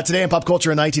 Today in pop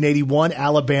culture in 1981,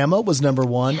 Alabama was number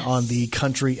one on the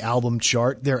country album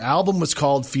chart. Their album was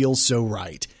called Feels So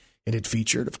Right. And it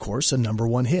featured, of course, a number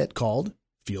one hit called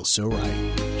Feels So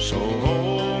Right. So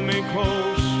hold me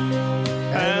close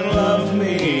and love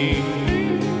me.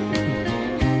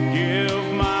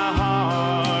 Give my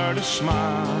heart a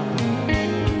smile.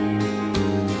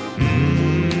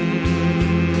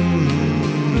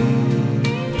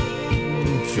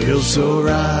 Feels so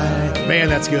right. Man,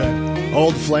 that's good.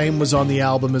 Old Flame was on the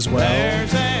album as well.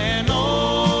 There's an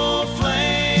old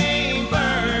flame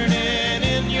burning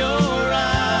in your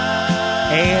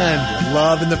eyes. And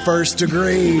Love in the First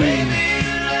Degree. Baby,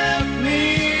 left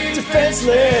me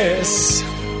Defenseless.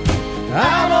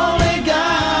 I've only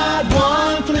got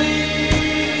one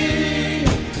plea.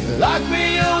 Lock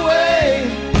me away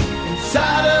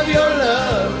inside of your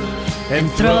love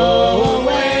And throw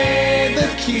away the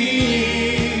key.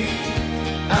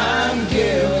 I'm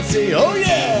guilty, oh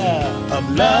yeah,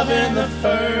 of love in the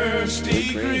first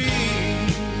degree.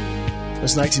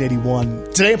 That's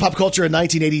 1981. Today in pop culture in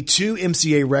 1982,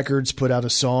 MCA Records put out a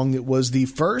song that was the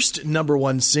first number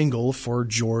one single for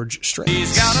George Strait.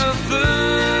 He's got a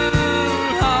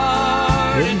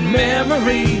full-hearted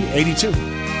memory. 82.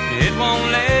 It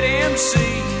won't let him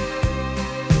see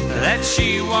that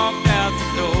she walked out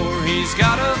the door. He's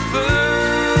got a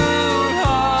full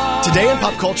heart. Today in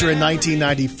pop culture in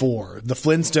 1994, the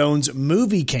Flintstones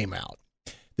movie came out.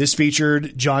 This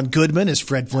featured John Goodman as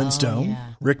Fred Flintstone,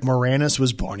 Rick Moranis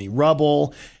was Barney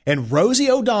Rubble, and Rosie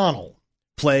O'Donnell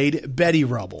played Betty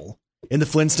Rubble in the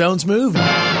Flintstones movie.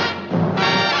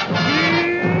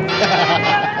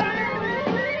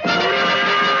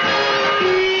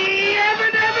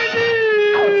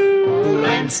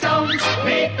 Flintstones,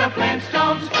 meet the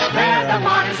Flintstones. They're the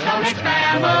Flintstone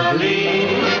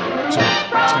family.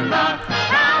 From the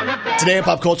town of Today in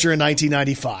pop culture in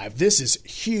 1995, this is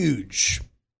huge.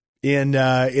 In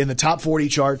the top 40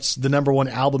 charts, the number one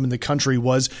album in the country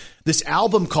was this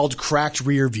album called Cracked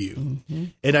Rear View.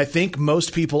 And I think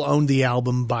most people owned the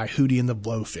album by Hootie and the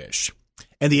Blowfish.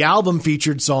 And the album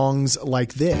featured songs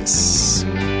like this.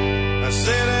 I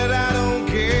said that I don't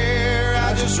care,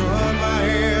 I just run my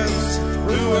hands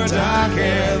through her dark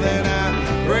hair. Then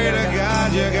I pray to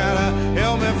God you gotta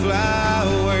help me fly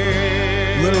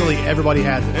away. Literally everybody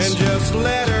had this. And just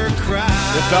let her cry.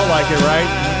 It felt like it, right?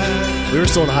 We were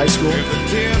still in high school. If the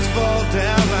tears fall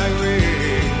down like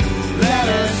rain, let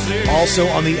her sing. Also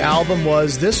on the album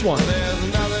was this one.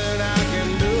 There's nothing I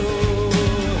can do.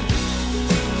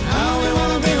 I only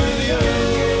wanna be with you.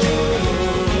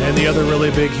 And the other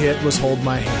really big hit was Hold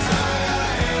My Hand.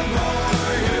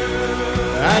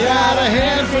 I got a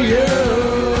hand for you.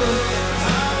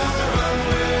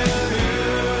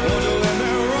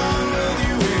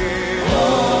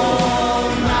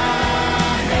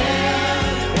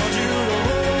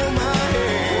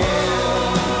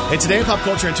 And today in pop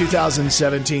culture in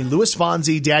 2017, Louis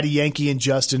Fonsi, Daddy Yankee, and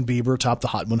Justin Bieber topped the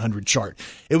Hot 100 chart.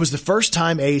 It was the first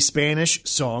time a Spanish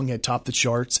song had topped the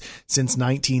charts since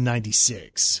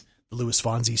 1996. The Louis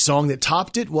Fonsi song that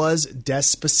topped it was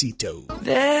Despacito.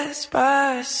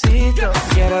 Despacito,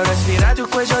 quiero respirar tu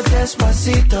cuello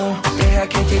despacito. Deja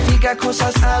que te diga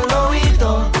cosas al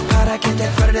oído, para que te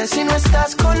acuerdes si no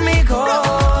estás conmigo.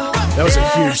 That was a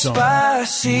huge song.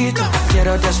 Despacito,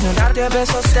 quiero desnudarte a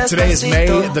besos despacito. Today is May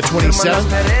the 27th,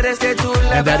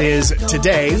 and that is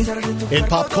Today in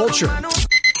Pop Culture.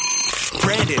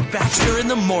 Brandon Baxter in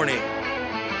the Morning.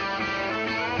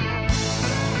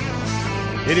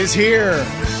 It is here,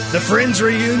 the Friends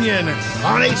reunion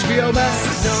on HBO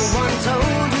Max. No one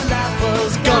told you life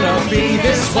was gonna be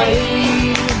this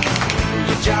way.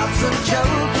 Your job's a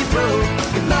joke you broke,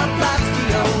 your love life's the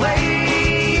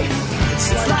away.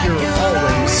 It's like you're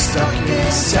always stuck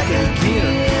in second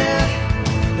gear.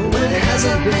 When it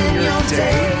hasn't been your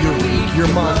day, your week, your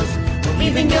month, or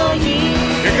even your year.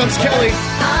 Here comes Kelly.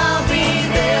 I'll be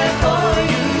there for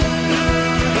you.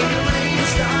 When the rain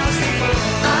starts to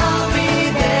fall,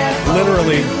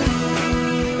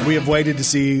 Obviously, we have waited to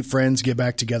see Friends get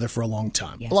back together for a long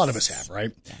time. Yes. A lot of us have,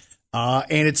 right?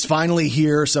 And it's finally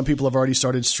here. Some people have already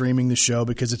started streaming the show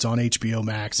because it's on HBO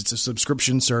Max. It's a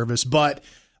subscription service. But,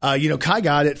 Kai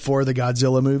got it for the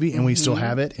Godzilla movie, and we still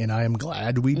have it. And I am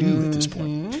glad we do at this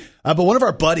point. But one of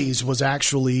our buddies was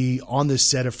actually on the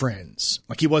set of Friends.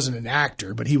 Like, he wasn't an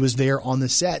actor, but he was there on the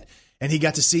set. And he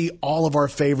got to see all of our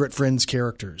favorite Friends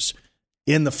characters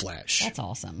in the flesh. That's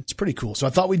awesome. It's pretty cool. So I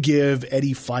thought we'd give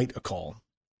Eddie Fight a call,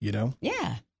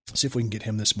 Yeah. See if we can get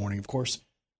him this morning. Of course,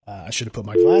 I should have put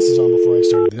my glasses on before I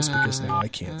started this because now I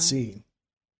can't see.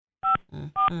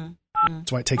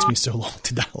 That's why it takes me so long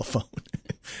to dial a phone.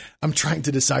 I'm trying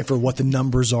to decipher what the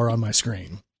numbers are on my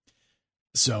screen.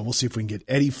 So we'll see if we can get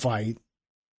Eddie Fight.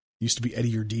 Used to be Eddie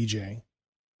your DJ.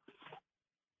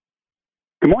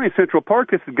 Good morning, Central Park.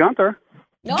 This is Gunther.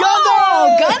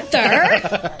 Oh,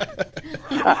 Gunther!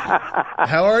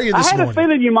 How are you this morning? I had a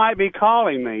feeling you might be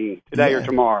calling me today or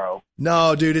tomorrow.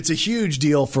 No, dude, it's a huge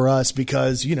deal for us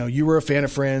because, you were a fan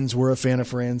of Friends. We're a fan of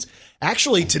Friends.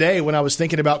 Actually, today when I was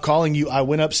thinking about calling you, I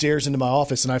went upstairs into my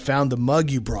office and I found the mug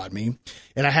you brought me.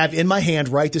 And I have in my hand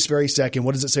right this very second.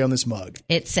 What does it say on this mug?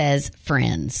 It says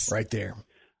Friends. Right there.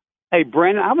 Hey,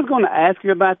 Brandon, I was going to ask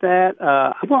you about that.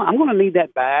 I'm going to need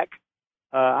that back.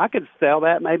 I could sell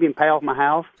that maybe and pay off my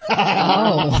house.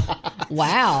 Oh,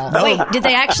 wow. No. Wait, did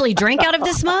they actually drink out of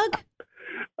this mug?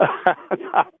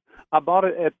 I bought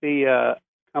it at the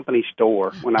company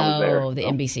store when I was there. Oh, the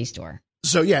NBC store.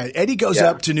 So, yeah, Eddie goes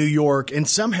up to New York, and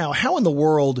somehow, how in the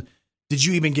world did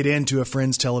you even get into a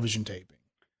Friends television taping?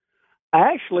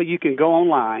 Actually, you can go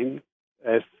online,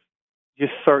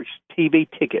 just search TV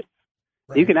tickets.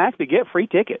 Right. You can actually get free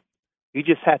tickets. You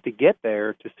just have to get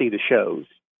there to see the shows.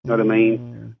 You know what I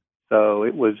mean? So I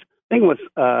think it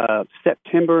was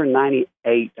September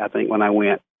 98, I think, when I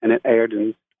went, and it aired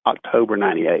in October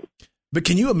 98. But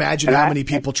can you imagine how many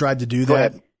people tried to do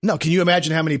that? No, can you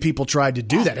imagine how many people tried to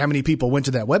do that? How many people went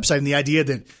to that website? And the idea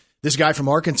that this guy from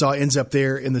Arkansas ends up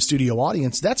there in the studio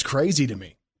audience, that's crazy to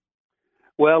me.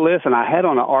 Well, listen, I had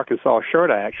on an Arkansas shirt,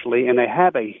 actually, and they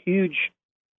have a huge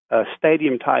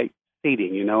stadium-type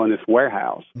seating, in this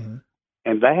warehouse. Mm-hmm.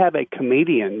 And they have a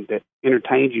comedian that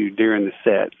entertains you during the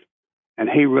sets. And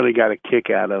he really got a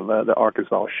kick out of the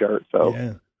Arkansas shirt. So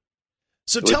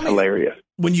tell me, hilarious.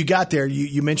 When you got there,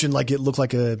 you mentioned like it looked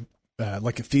like a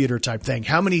theater type thing.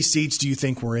 How many seats do you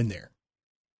think were in there?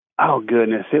 Oh,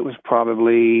 goodness. It was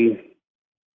probably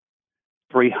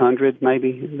 300,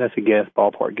 maybe. That's a guess,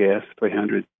 ballpark guess,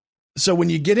 300. So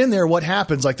when you get in there, what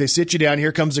happens? Like they sit you down,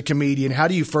 here comes a comedian. How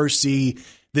do you first see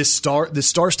this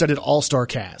star-studded all-star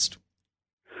cast?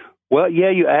 Well, yeah,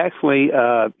 you actually,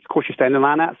 of course, you stand in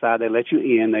line outside. They let you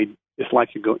in.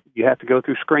 You have to go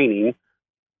through screening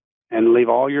and leave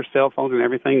all your cell phones and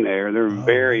everything there. They're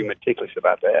very meticulous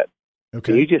about that.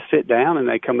 Okay. And you just sit down, and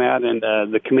they come out, and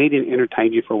the comedian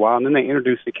entertains you for a while, and then they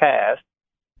introduce the cast.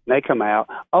 And they come out.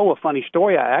 Oh, a funny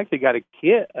story. I actually got a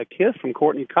kiss from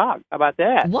Courtney Cox. How about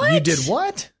that? What? You did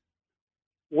what?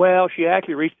 Well, she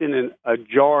actually reached in a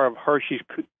jar of Hershey's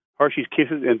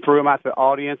Kisses and threw them out to the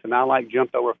audience, and I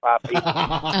jumped over 5 people.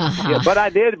 Yeah, but I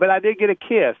did get a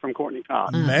kiss from Courtney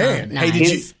Cox. Man,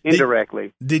 nice. Hey,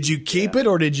 indirectly? Did you keep it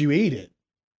or did you eat it?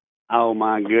 Oh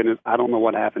my goodness, I don't know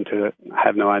what happened to it. I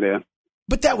have no idea.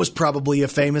 But that was probably a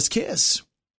famous kiss.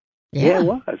 Yeah, it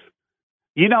was.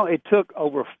 It took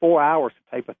over 4 hours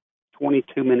to tape a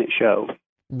 22-minute show.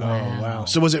 Wow. Oh wow!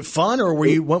 So was it fun, or were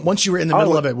you once you were in the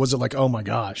middle of it? Was it like, oh my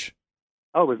gosh?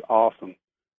 Oh, it was awesome.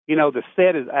 The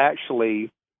set is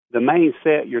actually, the main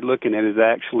set you're looking at is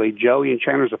actually Joey and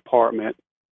Chandler's apartment,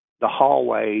 the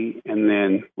hallway, and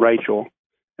then Rachel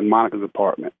and Monica's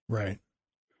apartment. Right.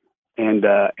 And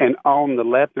on the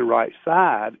left and right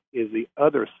side is the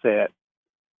other set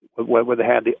where they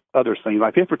had the other scene.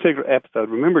 Like this particular episode,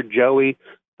 remember Joey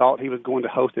thought he was going to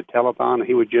host a telethon and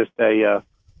he was just answering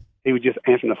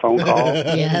the phone call?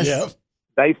 Yes. Yep.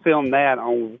 They filmed that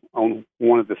on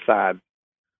one of the side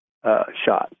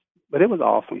shots. But it was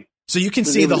awesome. So you can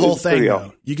see the whole thing,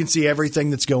 though. You can see everything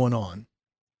that's going on.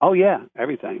 Oh, yeah,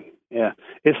 everything. Yeah.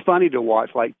 It's funny to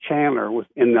watch. Like Chandler was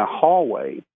in the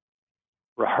hallway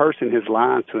rehearsing his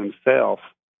lines to himself.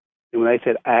 And when they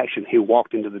said action, he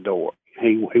walked into the door.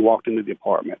 He walked into the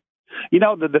apartment.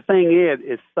 The thing is,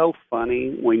 it's so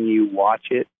funny when you watch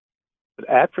it. But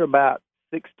after about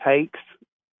 6 takes,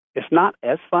 it's not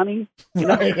as funny. You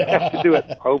have to do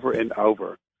it over and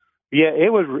over. Yeah,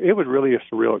 it was really a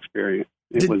surreal experience.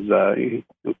 It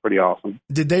was pretty awesome.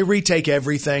 Did they retake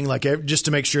everything, just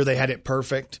to make sure they had it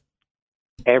perfect?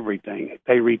 Everything.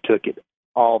 They retook it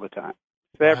all the time,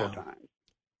 several times.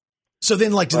 So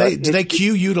then, like, do they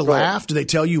cue you to laugh? Do they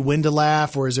tell you when to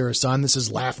laugh, or is there a sign that says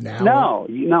 "laugh now"? No,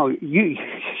 you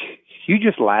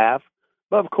just laugh.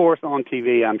 But of course, on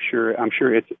TV, I'm sure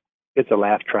it's a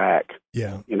laugh track.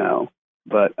 Yeah.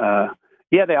 But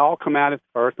yeah, they all come out at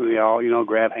first, and they all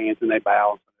grab hands and they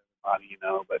bow to everybody.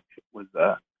 But it was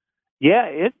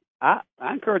I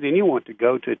encourage anyone to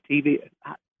go to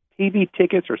TV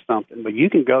tickets or something, but you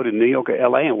can go to New York or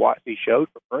LA and watch these shows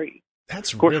for free.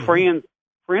 That's of course really...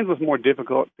 Friends was more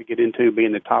difficult to get into,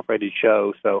 being the top rated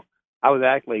show. So I was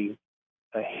actually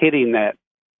hitting that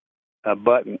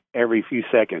button every few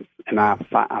seconds, and I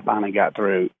finally got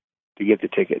through to get the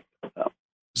ticket.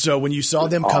 So when you saw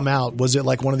them come out, was it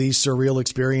like one of these surreal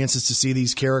experiences to see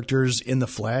these characters in the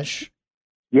flesh?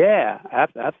 Yeah,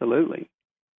 absolutely.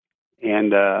 And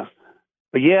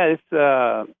but yeah,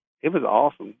 it was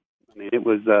awesome. I mean, it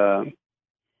was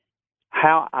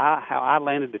how I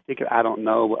landed the ticket, I don't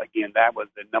know. But again, that was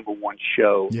the number one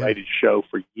rated show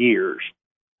for years.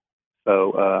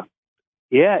 So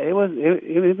yeah, it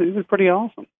was pretty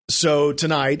awesome. So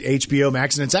tonight, HBO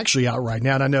Max, and it's actually out right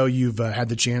now. And I know you've had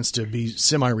the chance to be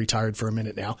semi-retired for a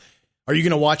minute now. Are you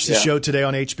going to watch the show today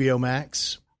on HBO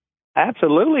Max?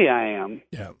 Absolutely, I am.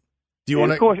 Yeah. Do you want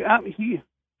to? Of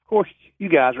course, you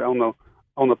guys are on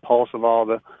the pulse of all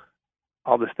the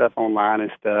stuff online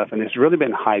and stuff, and it's really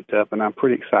been hyped up, and I'm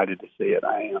pretty excited to see it.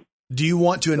 I am. Do you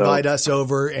want to invite us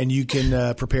over, and you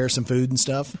can prepare some food and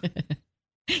stuff?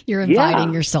 You're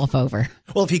inviting yourself over.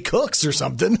 Well, if he cooks or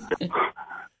something,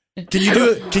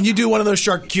 can you do one of those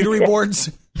charcuterie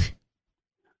boards?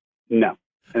 No.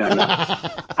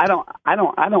 I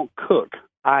don't cook.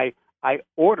 I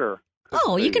order.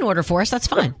 Oh, you can order for us. That's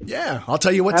fine. Yeah, I'll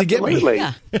tell you what to get me.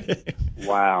 Yeah.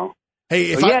 Wow. Hey,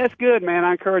 it's good, man.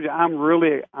 I encourage you. I'm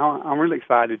really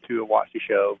excited to watch the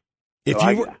show.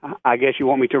 I guess you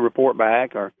want me to report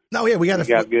back, or no? Yeah, we got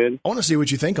good. I want to see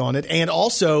what you think on it, and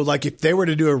also, like, if they were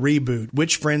to do a reboot,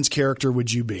 which Friends character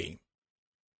would you be?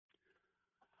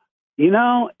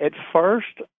 At first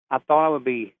I thought I would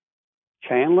be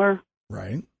Chandler.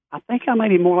 Right. I think I may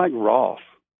be more like Ross.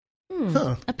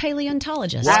 A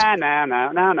paleontologist.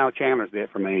 No. Chandler's it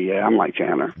for me. Yeah, I'm like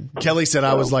Chandler. Kelly said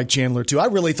I was like Chandler, too. I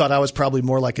really thought I was probably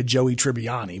more like a Joey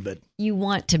Tribbiani, but... You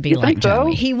want to be like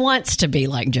Joey. He wants to be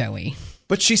like Joey.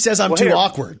 But she says I'm too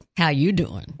awkward. How you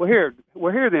doing? Well, here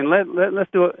then.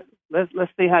 Let's do it.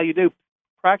 Let's see how you do.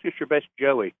 Practice your best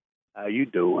Joey. How you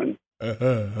doing?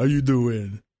 How you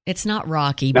doing? It's not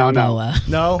Rocky Balboa.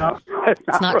 No.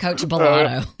 It's not Coach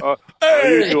Bellotto. How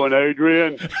you doing,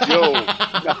 Adrian? Yo.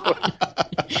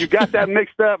 You got that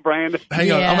mixed up, Brandon.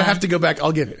 Hang on. I'm going to have to go back.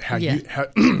 I'll get it.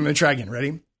 Let me try again.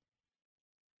 Ready?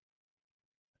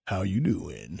 How you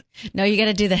doing? No, you got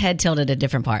to do the head tilt at a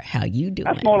different part. How you doing?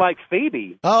 That's more like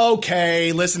Phoebe.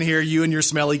 Okay. Listen here, you and your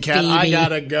smelly cat. Phoebe. I got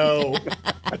to go.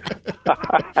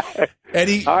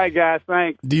 Eddie. All right, guys.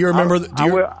 Thanks. Do you remember?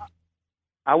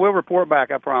 I will report back,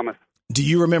 I promise. Do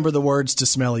you remember the words to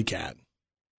Smelly Cat?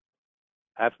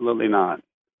 Absolutely not.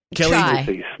 Kelly, let's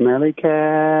see. Smelly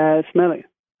cat, smelly.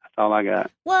 That's all I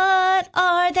got. What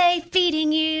are they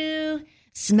feeding you?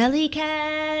 Smelly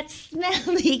cat,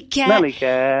 smelly cat. Smelly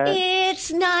cat.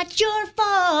 It's not your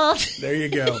fault. There you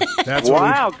go. That's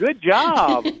wow, good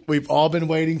job. We've all been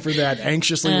waiting for that,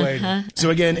 anxiously waiting.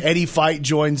 So again, Eddie Fight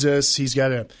joins us. He's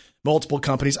got multiple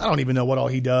companies. I don't even know what all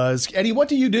he does. Eddie, what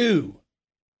do you do?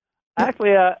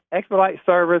 Actually, expedite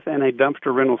service and a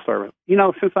dumpster rental service.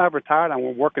 Since I've retired,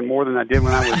 I'm working more than I did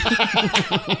when I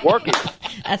was working.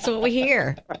 That's what we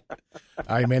hear. All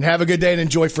right, man. Have a good day and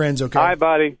enjoy Friends, okay? All right,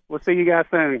 buddy. We'll see you guys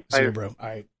soon. See you, bro. All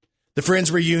right. The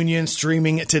Friends reunion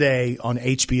streaming today on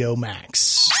HBO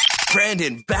Max.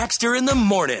 Brandon Baxter in the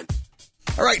morning.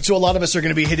 All right, so a lot of us are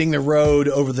going to be hitting the road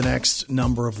over the next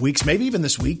number of weeks, maybe even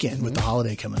this weekend with the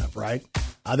holiday coming up, right?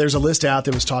 There's a list out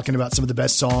that was talking about some of the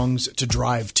best songs to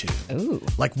drive to. Ooh.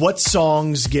 Like what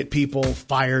songs get people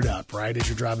fired up, right? As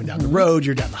you're driving down the road,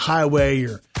 you're down the highway,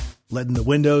 you're letting the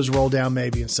windows roll down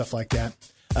maybe and stuff like that.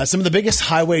 Some of the biggest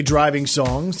highway driving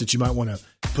songs that you might want to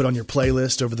put on your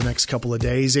playlist over the next couple of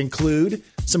days include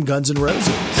some Guns N' Roses.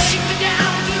 Take me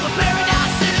down to a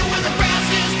paradise city where the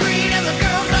grass is green and the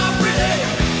girls are pretty.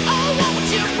 Oh,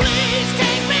 won't you please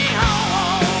take me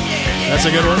home? Yeah. That's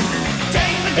a good one.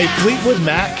 Hey, Fleetwood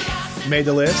Mac made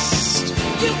the list.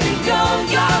 You can go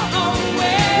your own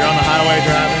way. You're on the highway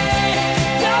driving.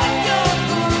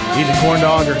 Eating a corn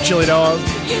dog or a chili dog.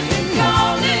 You can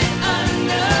call it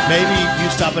enough. Maybe you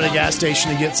stop at a gas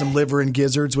station to get some liver and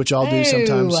gizzards, which I'll do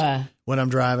sometimes when I'm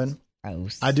driving.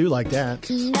 Gross. I do like that.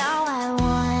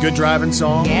 Good driving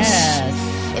songs. Yes.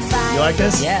 You like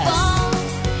this? Yes.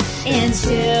 Into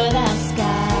the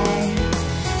sky.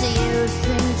 Do you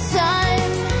think time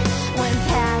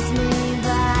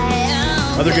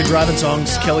Other good driving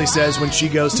songs, Kelly says when she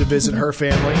goes to visit her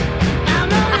family.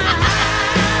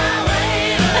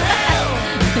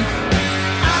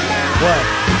 What?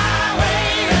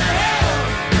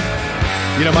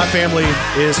 You know, my family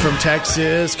is from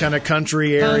Texas, kind of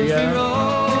country area.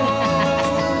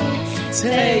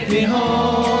 Take me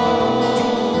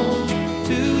home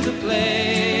to the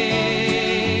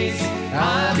place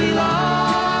I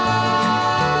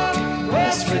belong,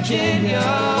 West Virginia,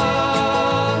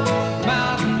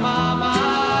 Mountain Mama.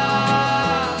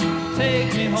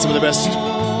 Take me home. Some of the best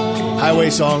highway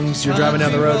songs. You're driving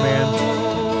down the road, man.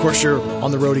 Of course, you're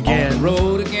on the road again. On the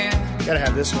road again. Gotta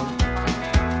have this one.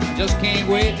 Just can't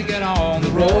wait to get on the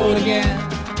road again.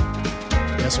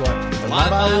 Guess what? The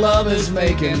life I love is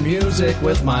making music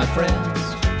with my friends.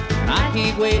 And I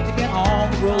can't wait to get on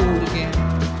the road again.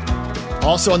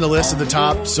 Also on the list of the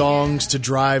top songs to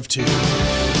drive to.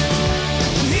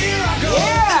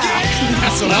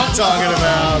 That's what I'm talking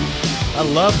about. I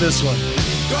love this one.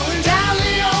 Going down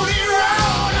the only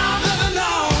road I've ever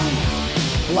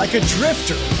known. Like a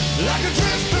drifter. Like a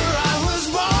drifter, I was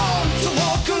born to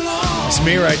walk alone. It's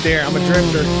me right there. I'm a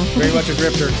drifter. Very much a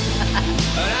drifter.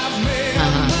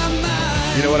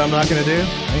 You know what I'm not going to do?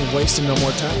 I ain't wasting no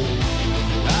more time.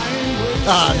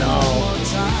 No.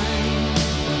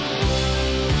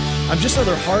 I'm just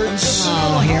other hearts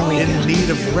in need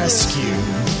of rescue.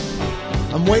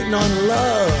 I'm waiting on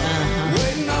love.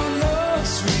 Waiting on love,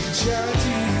 sweet charity.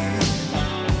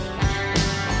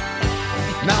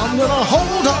 Now I'm going to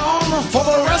hold on for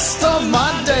the rest of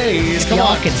my days. Come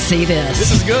Y'all on. can see this.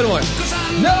 This is a good one.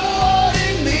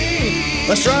 Nobody me.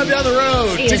 Let's drive down the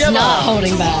road He is together. not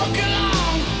holding back.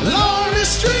 Lonely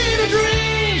street of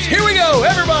dreams. Here we go,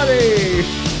 everybody.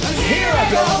 And here I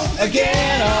go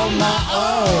again on my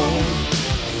own.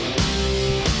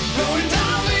 Going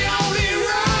down the only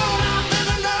road I've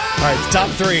ever known. All right, the top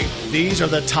three. These are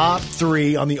the top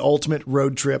three on the Ultimate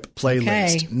Road Trip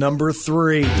playlist. Okay. Number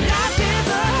 3.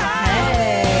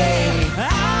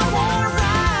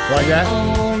 Like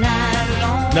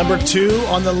that? Number 2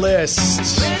 on the list.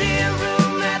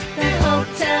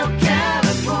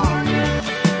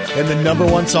 And the number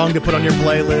 1 song to put on your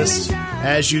playlist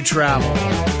as you travel.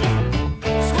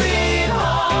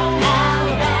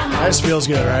 That just feels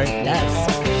good, right? Yes.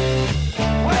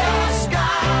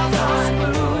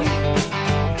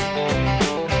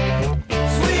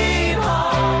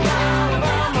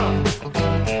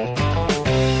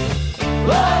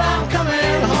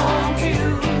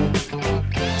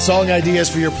 Song ideas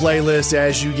for your playlist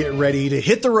as you get ready to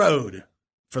hit the road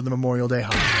for the Memorial Day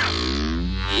holiday.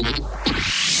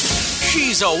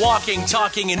 She's a walking,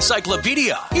 talking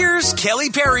encyclopedia. Here's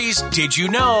Kelly Perry's Did You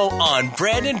Know on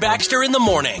Brandon Baxter in the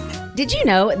Morning. Did you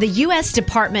know the U.S.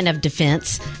 Department of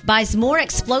Defense buys more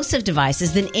explosive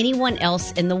devices than anyone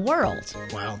else in the world?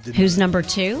 Wow. Who's number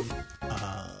 2?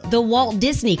 The Walt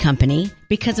Disney Company,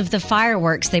 because of the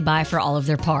fireworks they buy for all of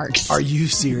their parks. Are you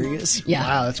serious? Yeah.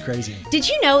 Wow, that's crazy. Did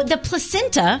you know the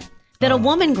placenta that a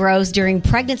woman grows during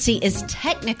pregnancy is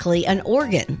technically an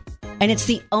organ? And it's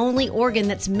the only organ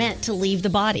that's meant to leave the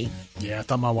body. Yeah, I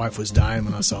thought my wife was dying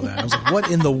when I saw that. I was like, what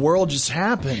in the world just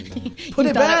happened? Put it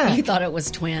You back. thought it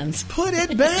was twins. Put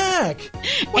it back.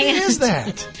 What is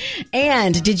that?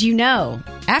 And did you know,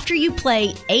 after you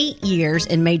play 8 years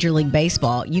in Major League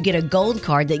Baseball, you get a gold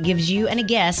card that gives you and a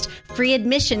guest free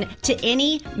admission to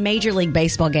any Major League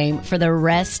Baseball game for the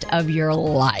rest of your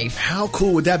life. How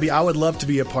cool would that be? I would love to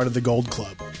be a part of the Gold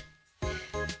Club.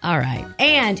 All right.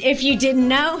 And if you didn't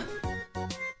know,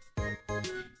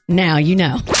 now you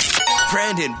know.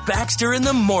 Brandon Baxter in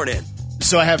the Morning.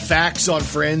 So I have facts on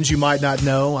Friends you might not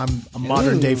know. I'm a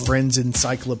modern-day Friends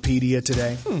encyclopedia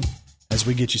today as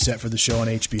we get you set for the show on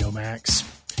HBO Max.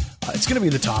 It's going to be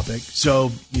the topic.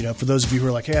 So, you know, for those of you who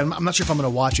are like, hey, I'm not sure if I'm going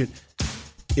to watch it,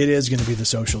 it is going to be the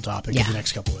social topic of the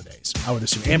next couple of days, I would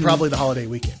assume, and probably the holiday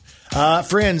weekend.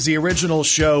 Friends, the original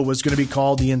show was going to be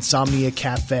called The Insomnia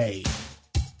Cafe.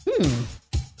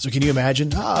 So can you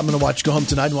imagine? I'm going to go home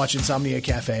tonight and watch Insomnia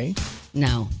Cafe.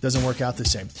 No. Doesn't work out the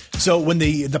same. So when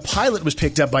the pilot was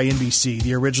picked up by NBC,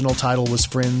 the original title was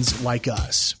Friends Like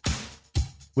Us,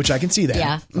 which I can see that.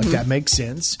 Yeah. Like that makes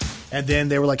sense. And then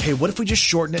they were like, hey, what if we just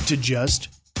shorten it to just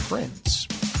Friends?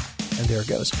 And there it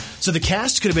goes. So the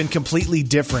cast could have been completely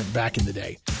different back in the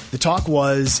day. The talk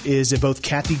is that both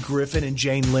Kathy Griffin and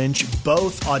Jane Lynch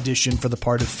both auditioned for the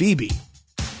part of Phoebe.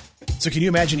 So can you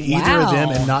imagine either of them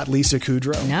and not Lisa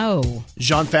Kudrow? No.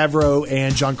 Jon Favreau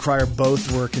and John Cryer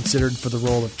both were considered for the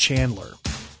role of Chandler,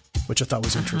 which I thought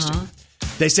was interesting.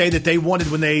 They say that they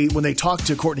wanted, when they talked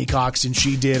to Courtney Cox and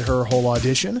she did her whole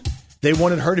audition, they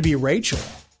wanted her to be Rachel.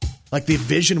 Like the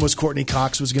vision was Courtney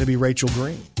Cox was going to be Rachel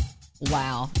Green.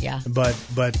 Wow, yeah. But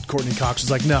Courtney Cox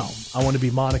was like, no, I want to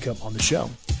be Monica on the show.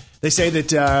 They say that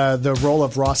the role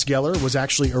of Ross Geller was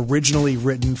actually originally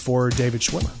written for David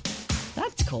Schwimmer.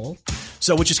 That's cool.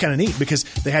 So, which is kind of neat because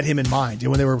they had him in mind. And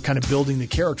when they were kind of building the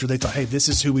character, they thought, hey, this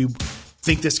is who we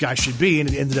think this guy should be.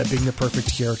 And it ended up being the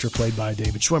perfect character played by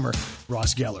David Schwimmer,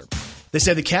 Ross Geller. They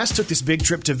said the cast took this big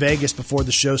trip to Vegas before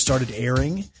the show started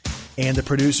airing. And the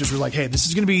producers were like, hey, this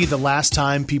is going to be the last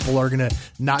time people are going to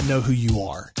not know who you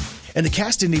are. And the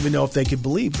cast didn't even know if they could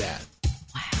believe that.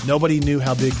 Wow. Nobody knew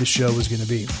how big the show was going to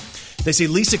be. They say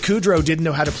Lisa Kudrow didn't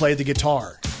know how to play the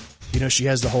guitar. You know, she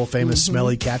has the whole famous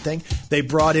smelly cat thing. They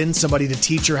brought in somebody to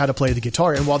teach her how to play the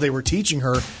guitar. And while they were teaching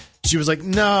her, she was like,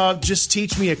 no, just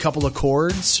teach me a couple of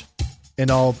chords and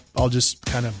I'll just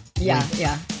kind of. Yeah.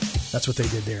 That's what they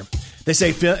did there. They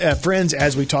say Friends,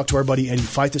 as we talked to our buddy Eddie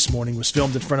Fight this morning, was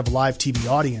filmed in front of a live TV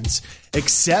audience,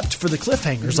 except for the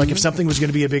cliffhangers. Like if something was going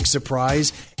to be a big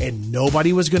surprise and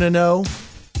nobody was going to know,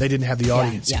 they didn't have the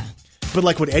audience. Yeah. But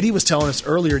like what Eddie was telling us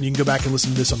earlier, and you can go back and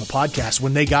listen to this on the podcast,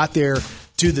 when they got there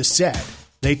to the set,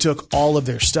 they took all of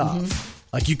their stuff.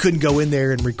 Like you couldn't go in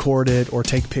there and record it or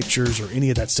take pictures or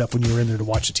any of that stuff when you were in there to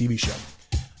watch the TV show.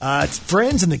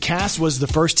 Friends and the cast was the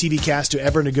first TV cast to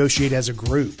ever negotiate as a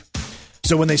group.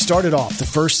 So when they started off, the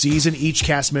first season, each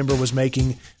cast member was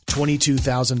making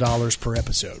 $22,000 per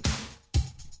episode.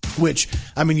 Which,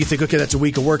 I mean, you think, okay, that's a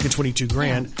week of work and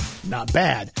 $22,000, not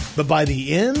bad. But by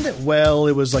the end, well,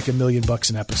 it was like $1 million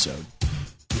an episode,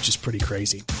 which is pretty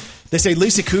crazy. They say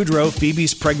Lisa Kudrow,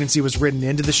 Phoebe's pregnancy was written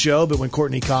into the show, but when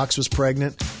Courtney Cox was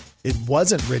pregnant, it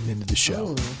wasn't written into the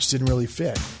show. It just didn't really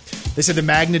fit. They said the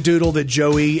Magnadoodle that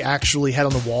Joey actually had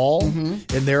on the wall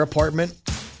in their apartment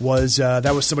was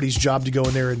that was somebody's job to go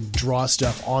in there and draw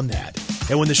stuff on that.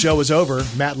 And when the show was over,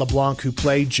 Matt LeBlanc, who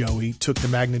played Joey, took the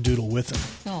Magnadoodle with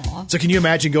him. Aww. So can you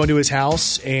imagine going to his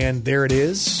house and there it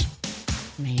is?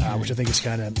 Which I think is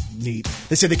kind of neat.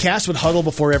 They said the cast would huddle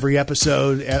before every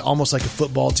episode, almost like a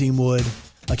football team would.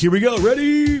 Like, here we go,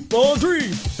 ready, ball three,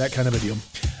 that kind of a deal.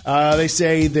 They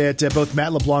say that both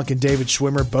Matt LeBlanc and David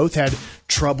Schwimmer both had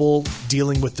trouble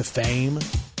dealing with the fame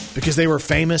because they were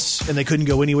famous and they couldn't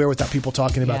go anywhere without people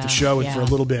talking about the show. And for a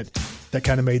little bit, that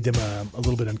kind of made them a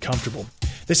little bit uncomfortable.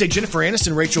 They say Jennifer Aniston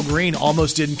and Rachel Green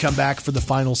almost didn't come back for the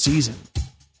final season.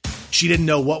 She didn't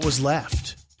know what was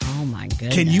left. Oh, my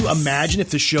goodness. Can you imagine if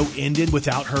the show ended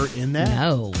without her in that?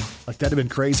 No. Like, that'd have been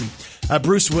crazy.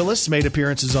 Bruce Willis made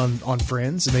appearances on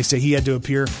Friends, and they say he had to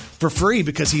appear for free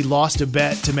because he lost a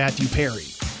bet to Matthew Perry.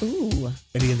 Ooh.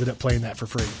 And he ended up playing that for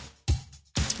free.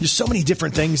 There's so many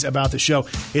different things about the show.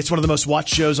 It's one of the most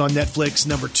watched shows on Netflix,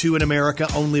 number 2 in America,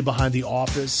 only behind The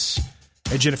Office.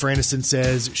 And Jennifer Aniston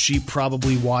says she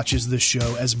probably watches the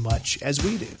show as much as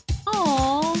we do.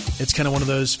 Aww. It's kind of one of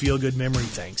those feel-good memory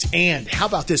things. And how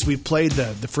about this? We've played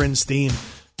the Friends theme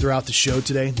throughout the show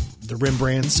today. The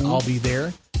Rembrandts, I'll Be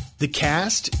There. The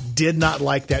cast did not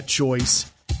like that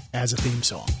choice as a theme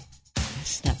song.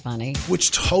 Isn't that funny?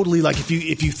 Which totally, like, if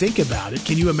you think about it,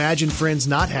 can you imagine Friends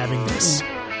not having this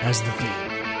as the theme?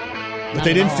 But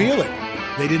they didn't feel it.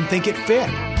 They didn't think it fit.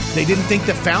 They didn't think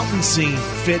the fountain scene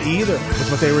fit either with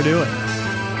what they were doing.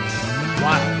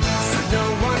 Wow.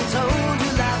 No one told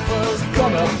you life was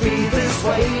gonna be this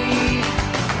way.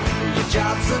 Your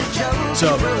job's a joke.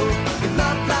 So, Your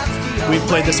love life's the we've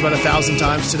played this about 1,000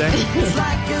 times today. It's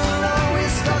like you're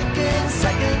always stuck in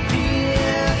second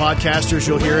gear. Podcasters,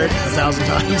 you'll hear it 1,000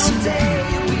 times. Your day,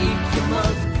 your week, your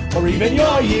month, Or even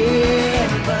your year.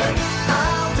 but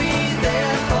I'll be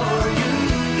there for you.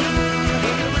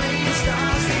 When the rain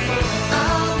starts to fall,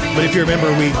 I'll be But if you remember,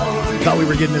 we there for you. thought we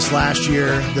were getting this last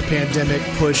year. The pandemic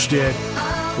pushed it.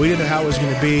 We didn't know how it was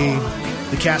going to be.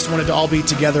 The cast wanted to all be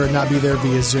together and not be there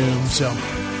via Zoom. So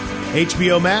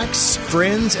HBO Max,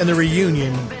 Friends, and The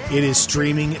Reunion, it is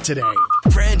streaming today.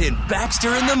 Brandon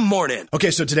Baxter in the morning. Okay,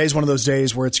 so today's one of those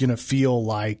days where it's going to feel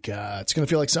like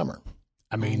summer.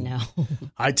 I mean, know.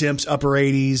 high temps, upper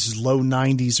 80s, low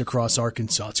 90s across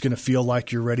Arkansas. It's going to feel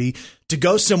like you're ready to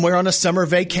go somewhere on a summer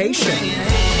vacation.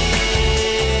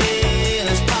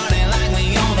 Let's party like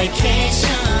we on vacation.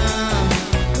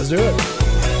 Let's do it.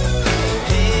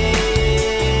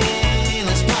 Hey,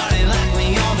 let's party like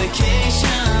we on vacation.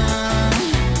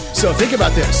 So think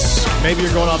about this. Maybe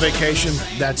you're going on vacation.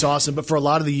 That's awesome. But for a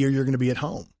lot of the year, you're going to be at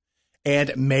home.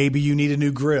 And maybe you need a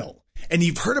new grill. And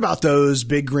you've heard about those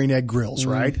big green egg grills,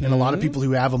 right? And a lot of people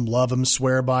who have them love them,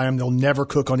 swear by them. They'll never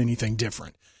cook on anything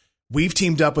different. We've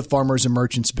teamed up with Farmers and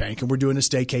Merchants Bank, and we're doing a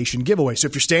staycation giveaway. So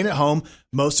if you're staying at home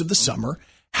most of the summer,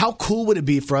 how cool would it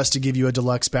be for us to give you a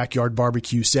deluxe backyard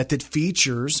barbecue set that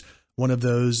features one of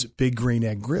those big green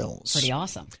egg grills? Pretty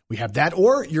awesome. We have that,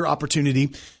 or your opportunity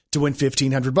to win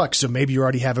 $1,500. So maybe you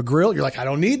already have a grill. You're like, I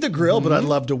don't need the grill, but I'd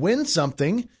love to win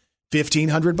something.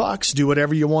 $1,500. Do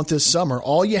whatever you want this summer.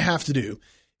 All you have to do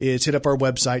is hit up our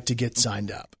website to get signed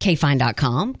up.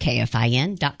 KFIN.com,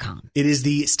 KFIN.com. It is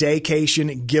the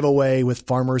Staycation giveaway with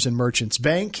Farmers and Merchants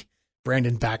Bank.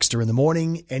 Brandon Baxter in the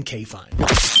morning and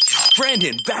KFIN.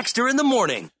 Brandon Baxter in the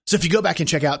morning. So if you go back and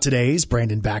check out today's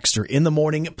Brandon Baxter in the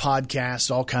morning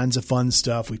podcast, all kinds of fun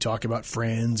stuff. We talk about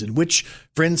Friends and which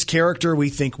Friends character we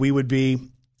think we would be.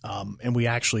 And we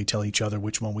actually tell each other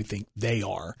which one we think they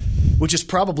are, which is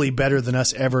probably better than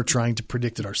us ever trying to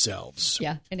predict it ourselves.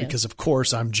 Yeah, it is. Because, of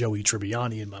course, I'm Joey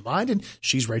Tribbiani in my mind, and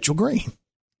she's Rachel Green.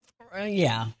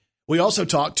 Yeah. We also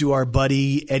talked to our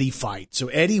buddy Eddie Feit. So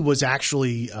Eddie was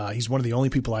actually, he's one of the only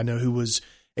people I know who was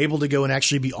able to go and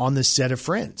actually be on this set of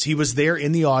Friends. He was there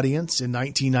in the audience in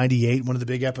 1998, one of the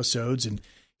big episodes, and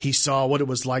he saw what it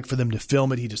was like for them to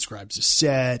film it. He describes the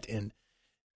set, and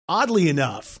oddly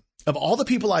enough, of all the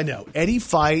people I know, Eddie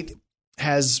Feit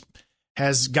has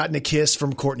gotten a kiss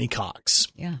from Courtney Cox.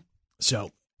 Yeah. So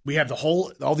we have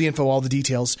all the info, all the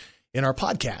details in our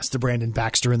podcast, the Brandon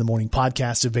Baxter in the Morning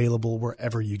podcast, available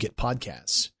wherever you get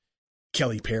podcasts.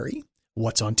 Kelly Perry,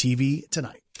 what's on TV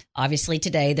tonight? Obviously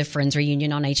today, the Friends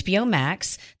reunion on HBO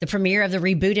Max, the premiere of the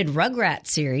rebooted Rugrats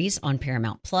series on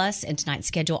Paramount Plus, and tonight's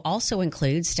schedule also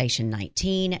includes Station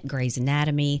 19, Grey's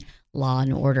Anatomy, Law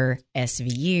 & Order,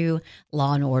 SVU,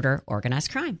 Law & Order,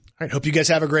 Organized Crime. All right, hope you guys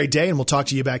have a great day, and we'll talk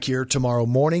to you back here tomorrow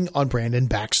morning on Brandon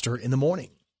Baxter in the Morning.